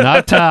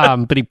 Not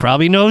Tom, but he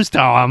probably knows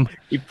Tom.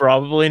 He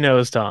probably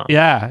knows Tom.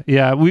 Yeah.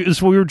 We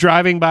were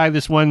driving by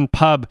this one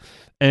pub,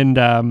 and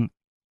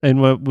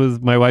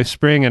with my wife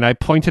Spring, and I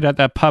pointed at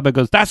that pub. It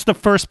goes, "That's the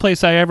first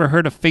place I ever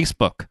heard of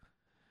Facebook."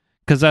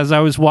 Because as I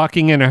was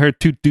walking in, I heard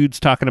two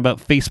dudes talking about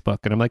Facebook,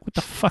 and I'm like, "What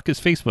the fuck is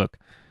Facebook?"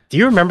 Do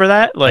you remember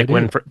that? Like do.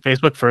 when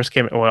Facebook first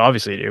came? Well,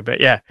 obviously you do,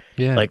 but yeah.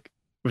 Yeah.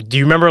 Do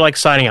you remember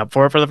signing up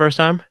for it for the first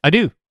time? I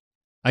do.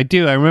 I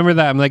remember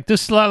that. I'm like,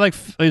 this is a lot like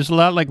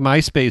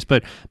MySpace,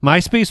 but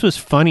MySpace was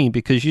funny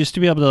because you used to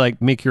be able to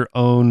make your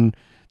own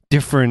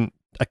different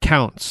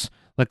accounts.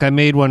 Like I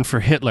made one for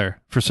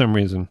Hitler for some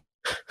reason,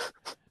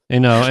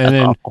 and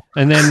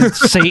then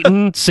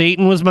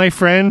Satan was my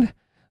friend,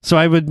 so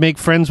I would make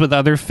friends with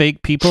other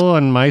fake people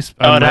on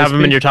MySpace. To have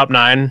them in your top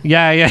 9.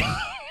 Yeah.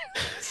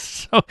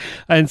 So,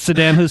 and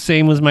Saddam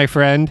Hussein was my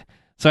friend,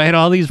 so I had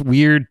all these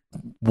weird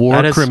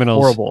war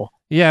criminals. Horrible.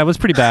 Yeah, it was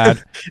pretty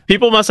bad.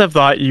 People must have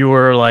thought you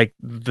were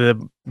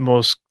the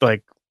most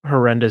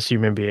horrendous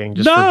human being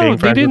just for being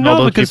friends they didn't with all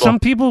know those because people. some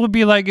people would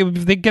be like,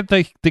 they get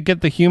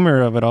the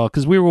humor of it all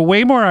because we were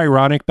way more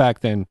ironic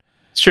back then.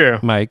 It's true,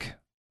 Mike.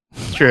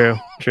 True.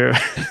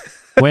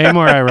 Way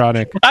more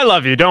ironic. I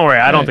love you. Don't worry.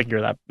 I don't think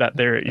you're that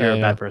you're a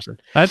bad person.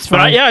 That's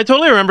fine. But I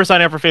totally remember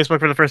signing up for Facebook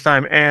for the first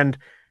time, and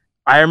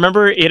I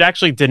remember it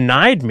actually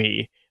denied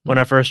me when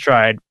I first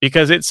tried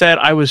because it said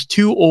I was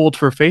too old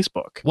for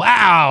Facebook.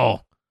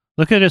 Wow.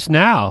 Look at us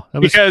now.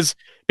 Because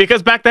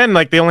back then,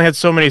 they only had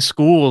so many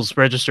schools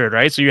registered,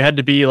 right? So you had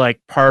to be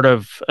part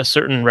of a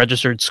certain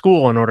registered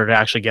school in order to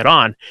actually get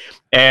on.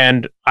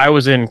 And I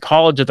was in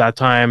college at that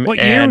time. What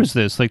year was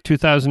this?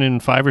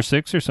 2005 or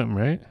 6 or something,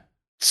 right?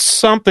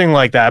 Something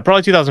like that.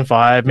 Probably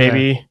 2005,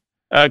 maybe.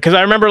 Because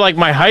I remember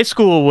my high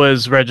school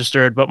was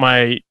registered, but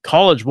my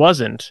college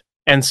wasn't.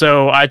 And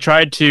so I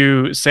tried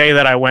to say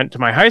that I went to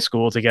my high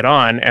school to get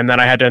on, and then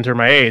I had to enter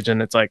my age, and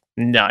it's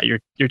nah,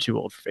 you're too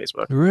old for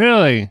Facebook.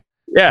 Really?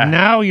 Yeah.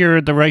 Now you're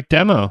the right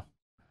demo.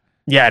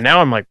 Yeah, now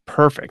I'm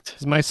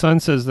perfect. My son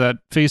says that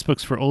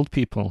Facebook's for old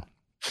people.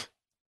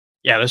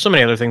 Yeah, there's so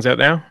many other things out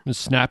now. The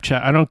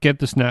Snapchat. I don't get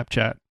the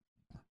Snapchat.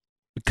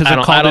 Because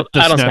I called it the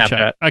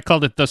Snapchat. I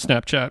called it the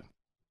Snapchat.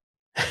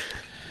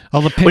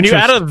 All the Pinterest. When you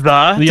add a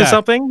to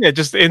something, it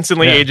just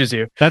instantly ages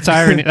you. That's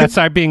irony. That's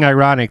being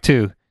ironic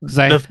too.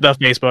 The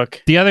Facebook.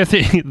 The other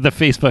thing, the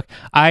Facebook.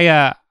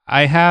 I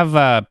have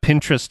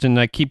Pinterest, and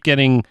I keep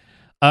getting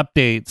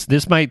updates.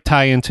 This might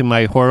tie into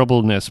my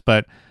horribleness,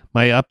 but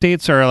my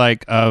updates are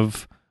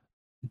of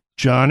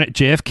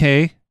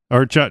JFK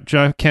or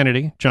John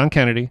Kennedy,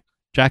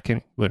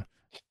 the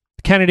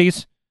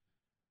Kennedys,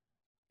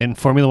 and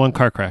Formula One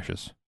car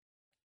crashes.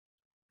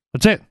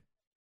 That's it.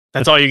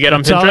 That's all you get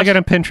on Pinterest? That's all I get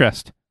on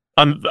Pinterest.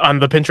 On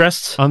the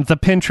Pinterest? On the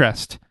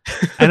Pinterest.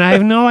 And I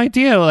have no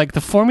idea.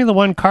 The Formula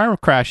One car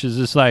crashes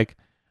is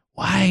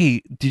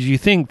why did you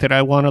think that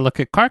I want to look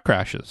at car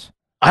crashes?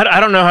 I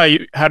don't know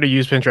how to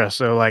use Pinterest.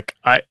 So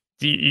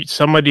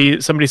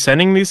somebody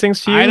sending these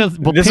things to you?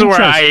 This is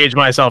where I age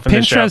myself in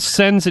this show. Pinterest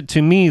sends it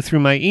to me through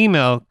my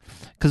email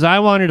because I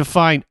wanted to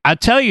find. I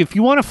tell you, if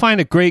you want to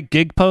find a great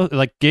gig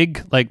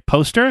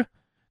poster,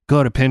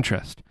 go to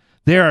Pinterest.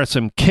 There are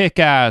some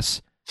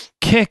kick-ass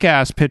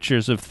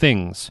pictures of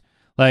things.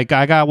 I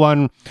got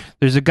one.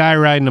 There's a guy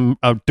riding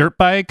a dirt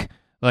bike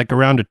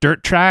around a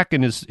dirt track,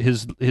 and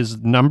his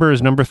number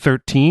is number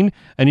 13,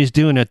 and he's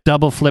doing a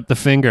double flip the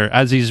finger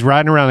as he's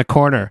riding around the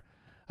corner.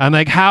 I'm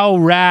like, how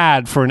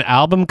rad for an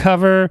album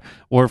cover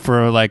or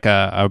for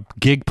a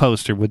gig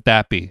poster would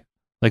that be?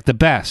 The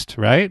best,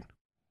 right?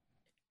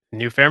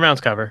 New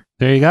Fairmounts cover.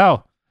 There you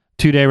go.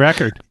 2-day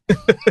record.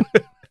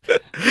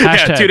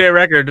 Yeah, 2-day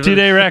record.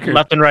 2-day record.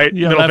 Left and right.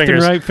 Middle left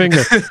fingers. and right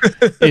finger.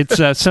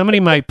 It's somebody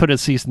might put a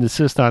cease and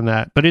desist on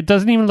that, but it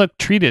doesn't even look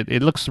treated.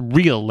 It looks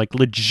real,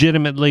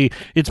 legitimately.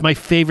 It's my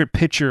favorite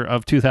picture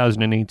of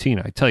 2018.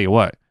 I tell you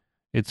what,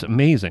 it's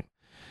amazing.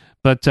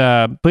 But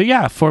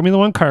yeah, Formula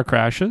One car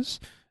crashes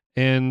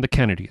and the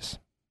Kennedys.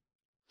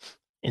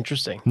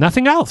 Interesting.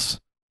 Nothing else.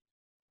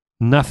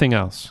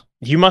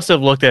 You must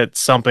have looked at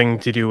something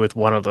to do with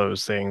one of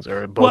those things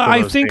or both. Well,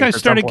 of those I think things I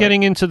started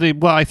getting into the.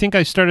 Well, I think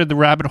I started the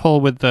rabbit hole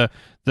with the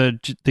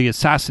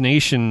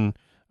assassination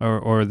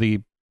or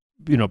the,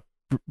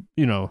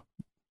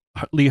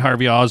 Lee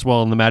Harvey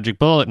Oswald and the magic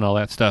bullet and all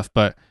that stuff.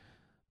 But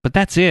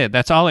that's it.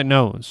 That's all it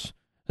knows.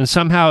 And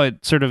somehow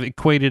it sort of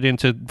equated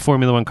into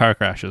Formula One car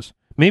crashes.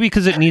 Maybe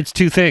because it needs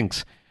two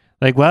things.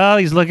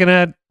 He's looking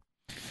at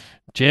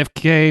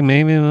JFK.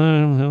 Maybe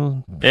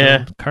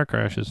car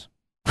crashes.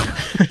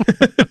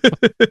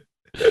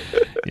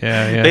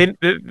 yeah.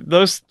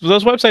 Those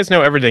websites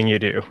know everything you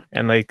do,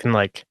 and they can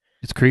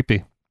It's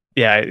creepy.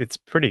 Yeah, it's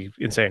pretty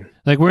insane.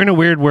 We're in a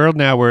weird world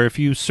now where if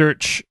you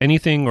search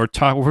anything or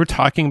we're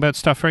talking about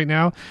stuff right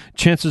now,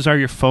 chances are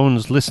your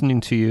phone's listening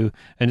to you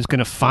and it's going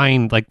to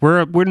find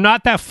we're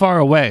not that far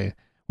away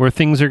where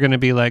things are going to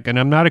be and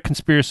I'm not that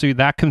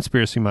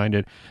conspiracy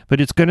minded, but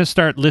it's going to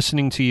start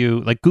listening to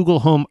you. Google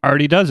Home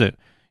already does it.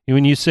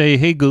 When you say,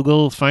 "Hey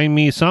Google, find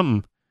me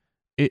something,"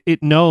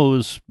 it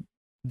knows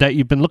that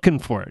you've been looking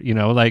for. You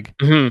know, like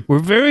Mhm. we're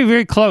very,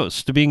 very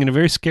close to being in a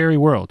very scary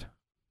world.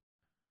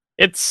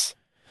 It's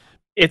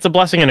a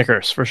blessing and a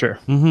curse for sure.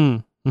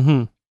 Mm-hmm.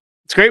 Mm-hmm.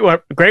 It's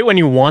great when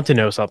you want to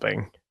know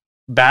something.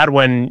 Bad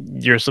when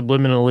you're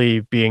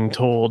subliminally being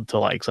told to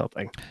like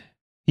something.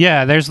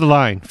 Yeah, there's the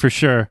line for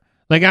sure.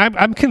 Like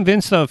I'm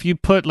convinced though, if you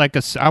put like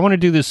I want to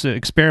do this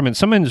experiment.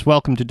 Someone is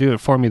welcome to do it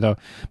for me though.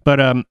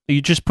 But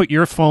you just put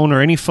your phone or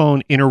any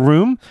phone in a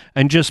room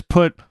and just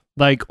put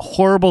like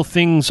horrible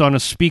things on a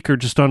speaker,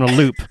 just on a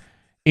loop,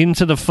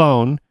 into the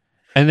phone,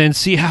 and then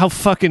see how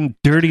fucking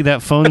dirty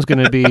that phone's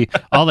going to be.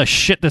 All the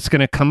shit that's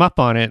going to come up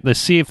on it. Let's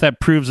see if that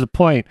proves the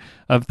point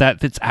of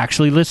that's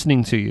actually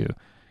listening to you.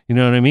 You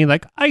know what I mean?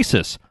 Like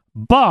ISIS.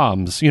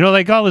 Bombs, you know,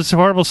 like all this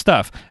horrible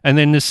stuff, and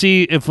then to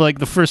see if like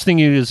the first thing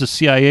you is a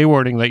CIA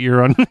warning that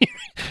you're on,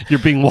 you're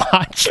being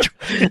watched.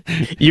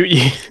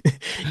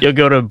 You'll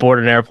go to board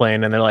an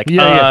airplane and they're like,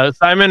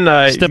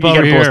 Simon, step you over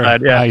gotta pull here,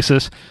 aside. Yeah.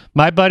 ISIS.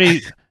 My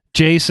buddy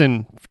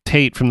Jason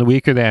Tate from the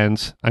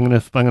Weakerthans, I'm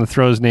gonna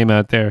throw his name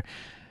out there.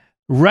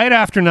 Right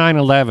after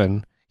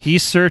 9/11, he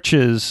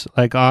searches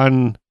like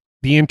on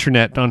the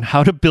internet on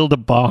how to build a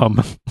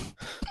bomb.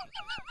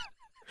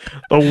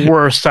 The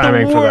worst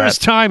timing for that. The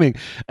worst timing.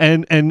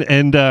 And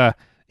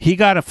he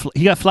got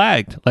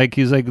flagged. Like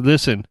he's like,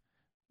 listen,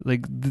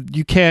 like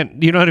you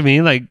can't, you know what I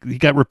mean? Like he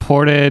got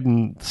reported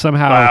and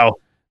somehow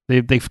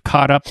they've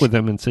caught up with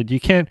him and said, you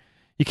can't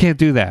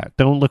do that.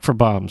 Don't look for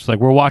bombs. Like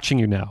we're watching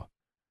you now.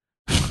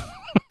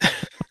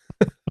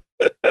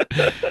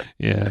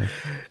 Yeah.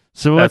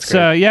 So what's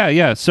So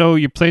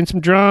you're playing some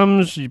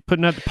drums, you're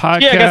putting out the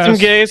podcast. Yeah, I got some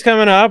gigs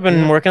coming up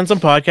and working on some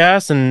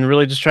podcasts and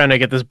really just trying to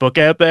get this book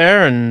out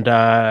there and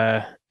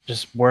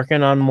just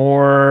working on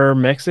more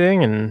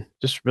mixing and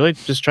just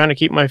trying to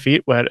keep my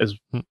feet wet as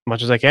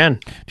much as I can.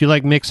 Do you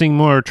like mixing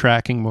more or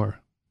tracking more?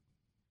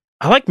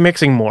 I like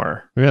mixing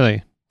more.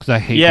 Really? Because I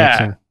hate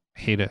mixing. I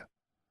hate it.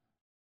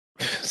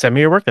 Send me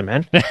your work then,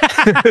 man. I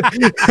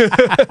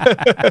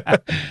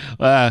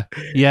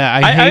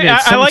hate it.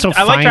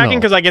 I like tracking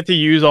because I get to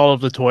use all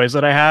of the toys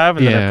that I have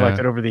and that I've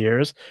collected over the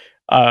years.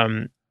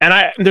 And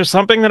there's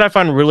something that I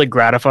find really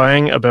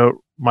gratifying about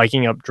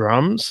miking up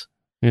drums.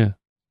 Yeah.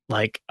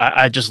 Like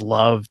I just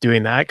love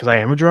doing that because I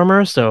am a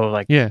drummer. So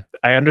like, I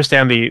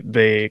understand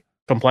the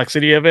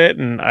complexity of it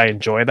and I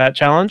enjoy that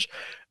challenge.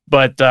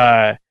 But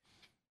then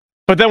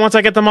once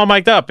I get them all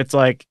mic'd up, it's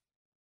like,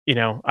 you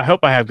know, I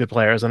hope I have good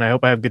players and I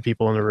hope I have good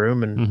people in the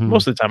room. And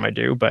most of the time I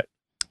do, but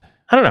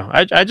I don't know.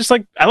 I just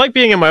like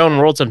being in my own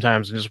world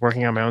sometimes and just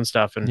working on my own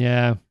stuff. And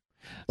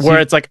where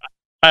it's like,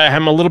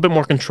 I'm a little bit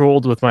more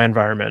controlled with my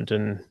environment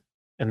and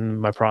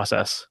my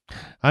process.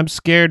 I'm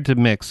scared to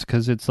mix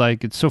because it's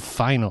like, it's so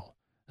final.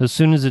 As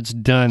soon as it's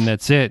done,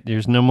 that's it.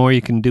 There's no more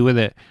you can do with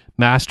it.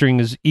 Mastering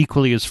is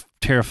equally as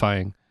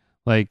terrifying.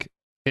 Like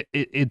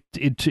it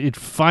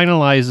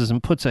finalizes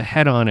and puts a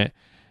head on it.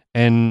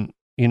 And,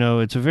 you know,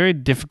 it's a very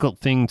difficult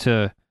thing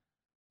to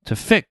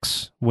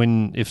fix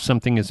if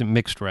something isn't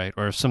mixed right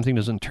or if something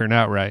doesn't turn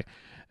out right.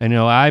 And, you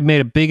know, I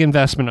made a big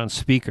investment on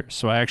speakers,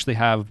 so I actually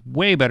have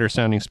way better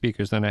sounding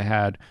speakers than I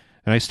had.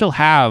 And I still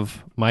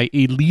have my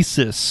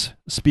Alesis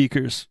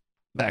speakers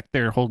back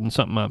there holding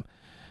something up.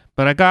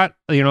 But I got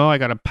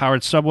a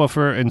powered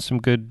subwoofer and some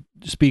good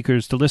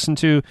speakers to listen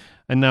to,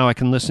 and now I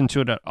can listen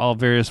to it at all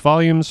various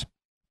volumes.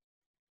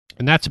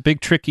 And that's a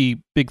big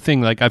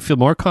thing. Like I feel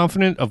more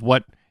confident of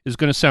what is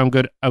going to sound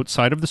good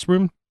outside of this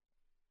room.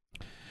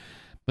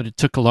 But it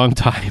took a long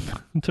time.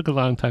 It took a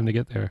long time to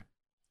get there.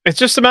 It's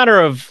just a matter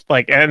of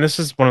like, and this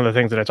is one of the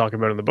things that I talk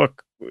about in the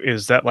book,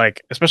 is that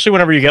like, especially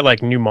whenever you get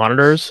like new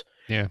monitors,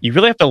 you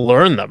really have to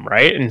learn them,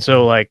 right? And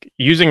so like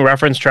using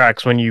reference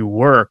tracks when you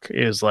work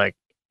is like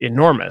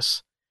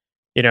enormous.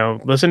 You know,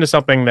 listen to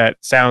something that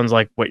sounds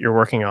like what you're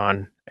working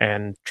on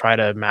and try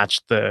to match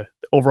the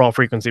overall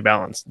frequency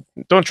balance.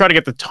 Don't try to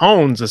get the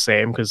tones the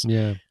same because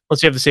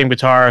once you have the same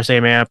guitar,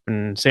 same amp,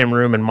 and same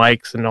room and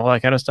mics and all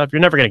that kind of stuff,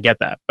 you're never going to get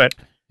that. But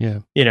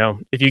you know,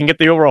 if you can get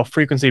the overall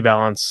frequency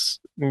balance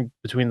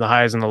between the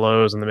highs and the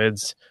lows and the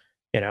mids,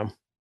 you know,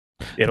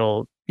 it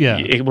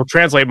will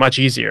translate much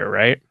easier,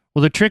 right?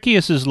 Well, the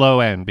trickiest is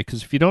low end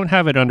because if you don't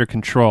have it under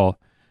control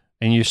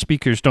and your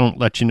speakers don't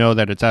let you know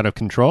that it's out of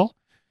control,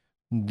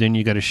 then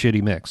you got a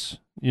shitty mix.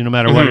 No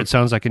matter what it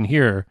sounds like in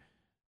here.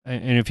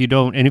 And if you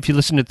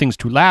listen to things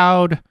too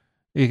loud,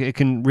 it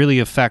can really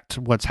affect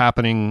what's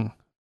happening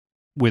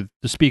with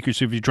the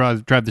speakers if you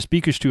drive the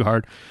speakers too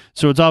hard.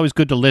 So it's always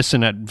good to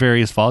listen at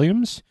various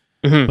volumes.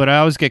 But I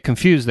always get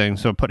confused then.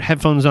 So put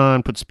headphones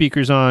on, put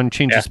speakers on,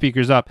 change the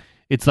speakers up.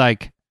 It's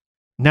like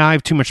now I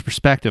have too much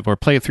perspective, or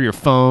play it through your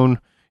phone.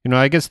 You know,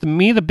 I guess the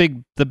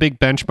big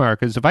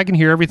benchmark is if I can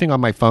hear everything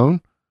on my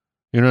phone,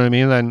 you know what I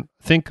mean, then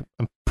I think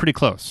I'm pretty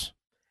close.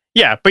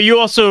 Yeah, but you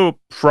also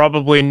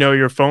probably know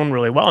your phone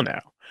really well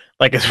now.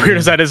 Like, as weird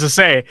as that is to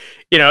say,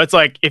 you know, it's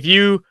like if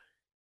you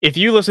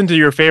listen to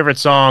your favorite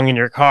song in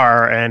your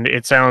car and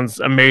it sounds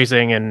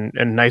amazing and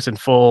nice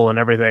and full and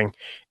everything,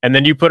 and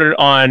then you put it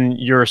on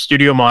your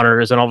studio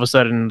monitors and all of a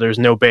sudden there's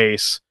no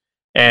bass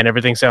and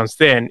everything sounds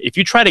thin. If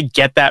you try to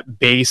get that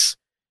bass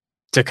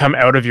to come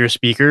out of your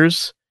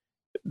speakers,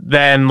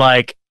 then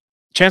like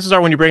chances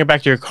are when you bring it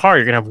back to your car,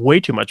 you're gonna have way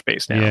too much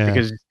bass now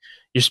because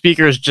your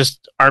speakers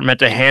just aren't meant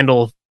to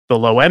handle the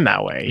low end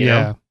that way. You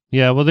know?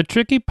 Yeah. Well, the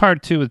tricky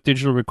part too with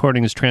digital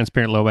recording is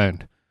transparent low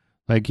end.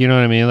 Like, you know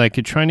what I mean? Like,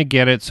 you're trying to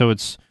get it so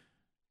it's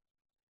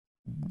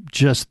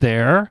just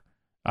there.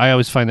 I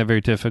always find that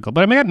very difficult,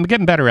 but I'm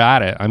getting better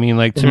at it. I mean,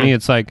 like, to me,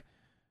 it's like,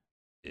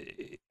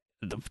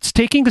 it's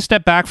taking a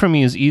step back from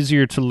me is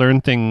easier to learn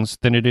things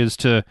than it is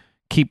to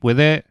keep with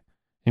it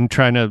and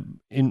trying to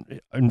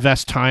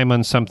invest time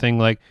on something.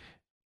 Like,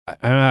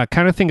 I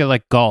kind of think of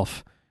like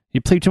golf.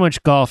 You play too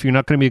much golf, you're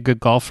not going to be a good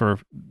golfer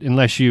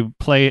unless you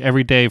play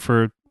every day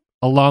for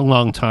a long,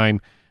 long time,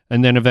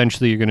 and then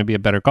eventually you're going to be a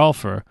better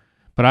golfer.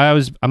 But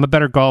I'm a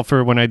better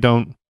golfer when I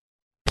don't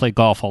play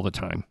golf all the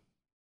time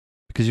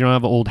because you don't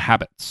have old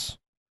habits.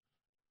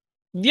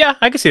 Yeah,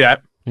 I can see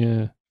that.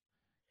 Yeah.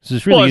 This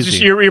is really easy.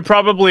 Just, you're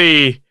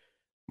probably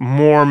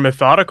more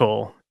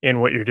methodical in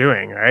what you're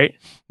doing, right?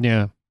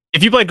 Yeah.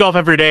 If you played golf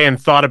every day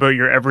and thought about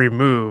your every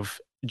move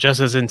just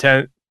as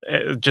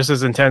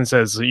intense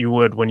as you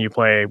would when you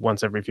play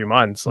once every few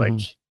months, like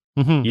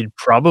you'd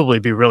probably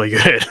be really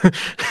good.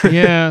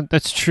 Yeah,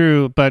 that's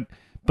true. But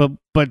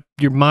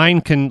your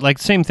mind can, like,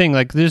 same thing.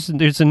 Like there's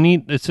a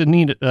neat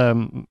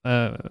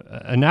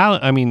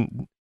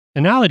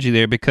analogy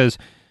there, because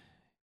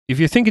if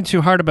you're thinking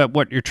too hard about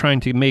what you're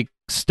trying to make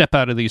step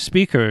out of these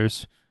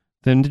speakers,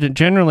 then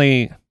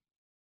generally,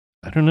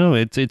 I don't know,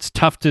 it's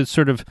tough to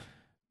sort of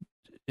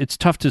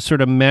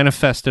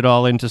manifest it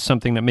all into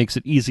something that makes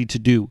it easy to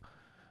do.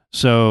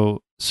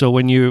 So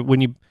when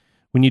you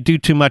do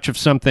too much of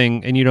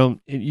something and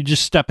you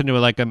just step into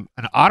like an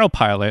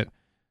autopilot,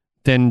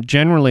 then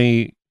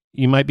generally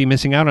you might be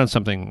missing out on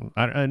something.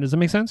 Does that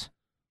make sense?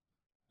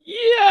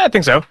 Yeah, I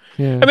think so.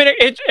 Yeah. I mean,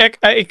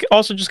 it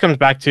also just comes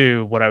back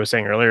to what I was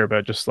saying earlier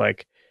about just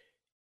like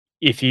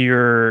if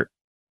you're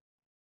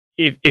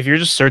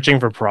just searching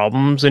for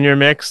problems in your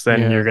mix,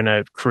 then you're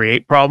gonna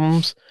create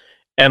problems.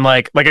 And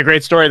like a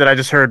great story that I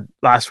just heard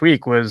last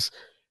week was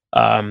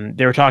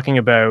they were talking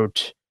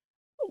about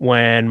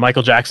when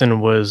Michael Jackson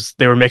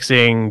they were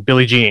mixing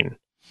Billie Jean,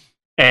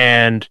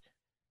 and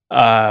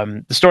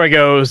the story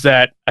goes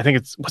that I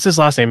think what's his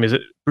last name? Is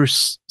it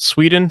Bruce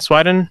Sweden?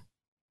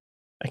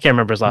 I can't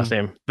remember his last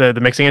name. The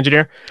mixing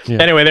engineer. Yeah.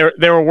 Anyway,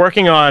 they were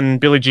working on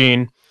Billie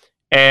Jean,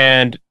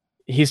 and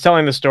he's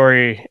telling the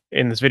story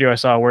in this video I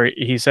saw where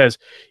he says,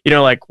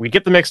 like we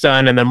get the mix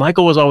done, and then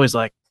Michael was always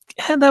like,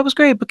 "Yeah, that was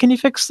great, but can you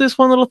fix this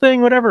one little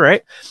thing, whatever?"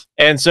 Right?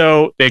 And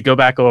so they'd go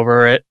back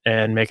over it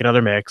and make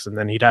another mix, and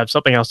then he'd have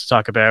something else to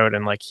talk about,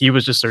 and like he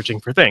was just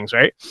searching for things,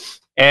 right?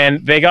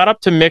 And they got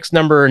up to mix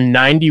number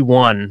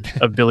 91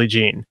 of Billie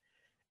Jean,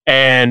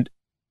 and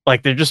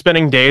like they're just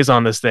spending days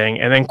on this thing,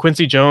 and then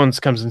Quincy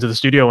Jones comes into the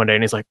studio one day,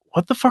 and he's like,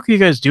 "What the fuck are you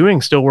guys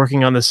doing? Still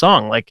working on this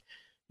song? Like,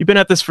 you've been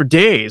at this for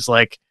days.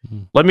 Like,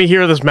 let me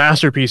hear this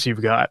masterpiece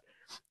you've got."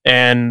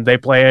 And they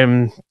play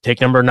him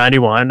take number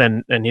 91,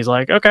 and he's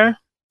like, "Okay,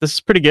 this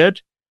is pretty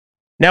good.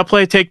 Now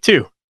play take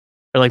 2,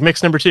 or like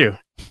mix number 2."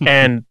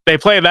 And they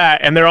play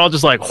that, and they're all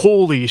just like,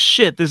 "Holy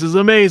shit, this is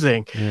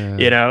amazing."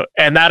 Yeah.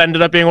 And that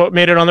ended up being what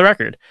made it on the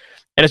record.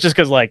 And it's just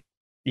because like,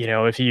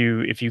 if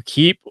you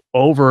keep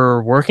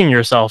overworking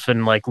yourself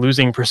and like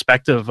losing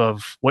perspective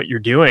of what you're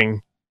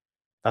doing,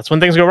 that's when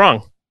things go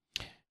wrong.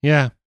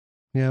 Yeah.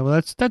 Well,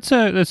 it's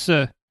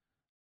a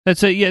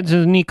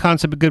neat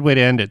concept, a good way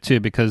to end it too,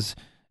 because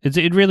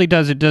it really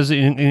does. It does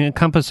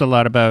encompass a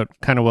lot about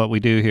kind of what we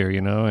do here,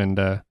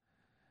 and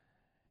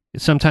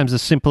sometimes the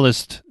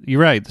simplest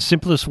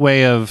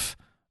way of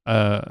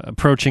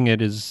approaching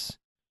it is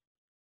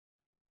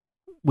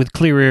with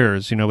clear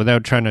ears,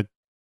 without trying to.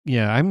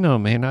 Yeah, I know,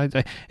 man.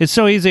 It's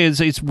so easy.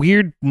 It's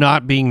weird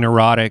not being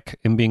neurotic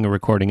and being a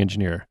recording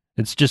engineer.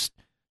 It's just,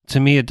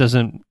 to me, it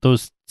doesn't.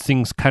 Those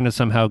things kind of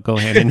somehow go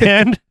hand in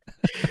hand.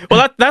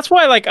 Well, that's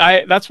why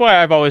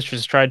I've always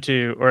just tried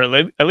to, or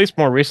at least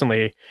more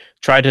recently,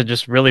 tried to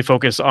just really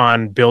focus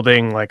on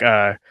building like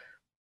a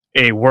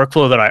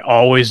workflow that I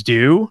always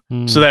do,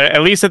 so that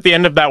at least at the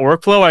end of that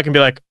workflow, I can be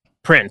like,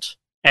 print,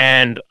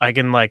 and I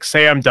can like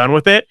say I'm done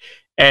with it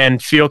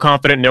and feel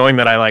confident knowing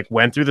that I like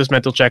went through this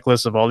mental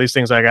checklist of all these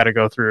things I got to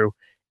go through,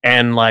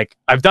 and like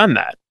I've done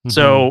that.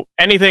 So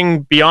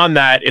anything beyond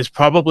that is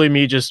probably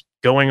me just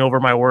going over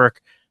my work,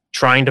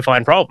 trying to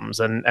find problems,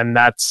 and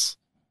that's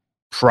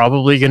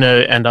probably going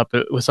to end up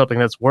with something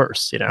that's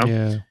worse,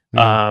 Yeah.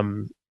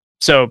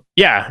 So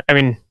yeah, I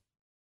mean,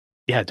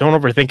 yeah,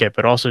 don't overthink it,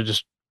 but also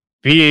just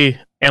be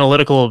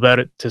analytical about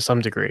it to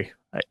some degree.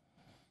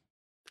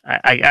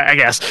 I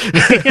guess.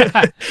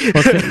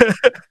 Well,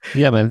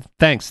 yeah, man.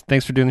 Thanks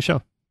for doing the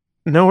show.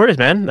 No worries,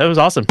 man. That was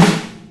awesome.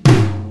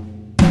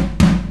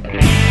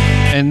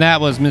 And that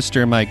was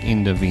Mr. Mike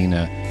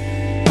Indovina.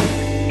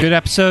 Good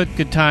episode,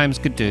 good times,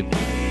 good dude.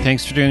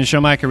 Thanks for doing the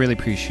show, Mike. I really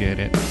appreciate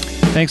it.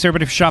 Thanks,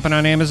 everybody, for shopping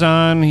on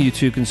Amazon. You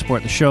too can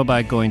support the show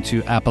by going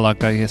to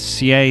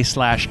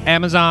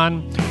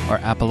applelock.ca/Amazon or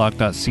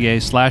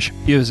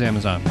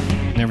applelock.ca/useamazon.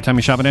 And every time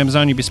you shop on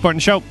Amazon, you'll be supporting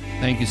the show.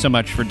 Thank you so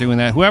much for doing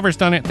that. Whoever's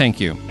done it, thank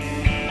you.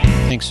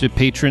 Thanks to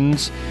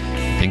patrons.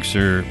 Thanks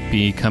for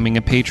becoming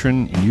a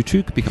patron. And you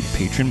too could become a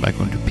patron by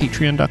going to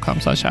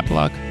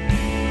patreon.com/Apolog.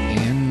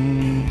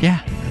 And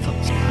yeah, that's all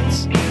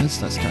this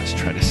lots. Let's not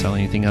try to sell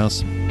anything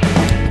else.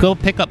 Go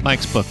pick up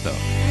Mike's book, though.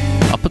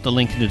 I'll put the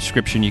link in the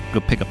description. You can go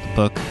pick up the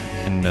book,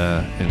 and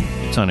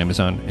it's on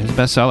Amazon. It's a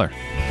bestseller.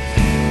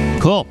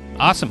 Cool.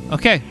 Awesome.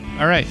 Okay.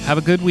 All right. Have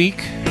a good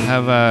week.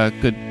 Have a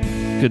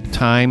good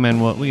time.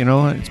 And,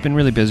 it's been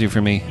really busy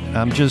for me.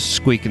 I'm just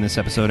squeaking this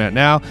episode out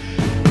now.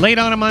 Late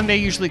on a Monday.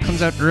 Usually it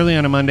comes out early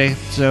on a Monday.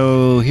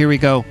 So here we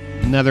go.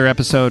 Another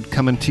episode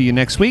coming to you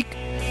next week.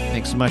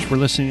 Thanks so much for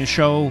listening to the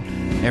show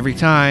every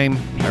time.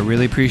 I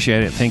really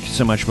appreciate it. Thank you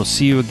so much. We'll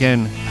see you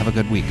again. Have a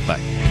good week.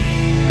 Bye.